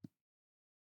love.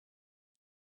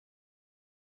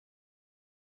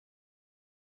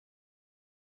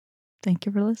 Thank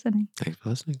you for listening. Thanks for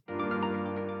listening.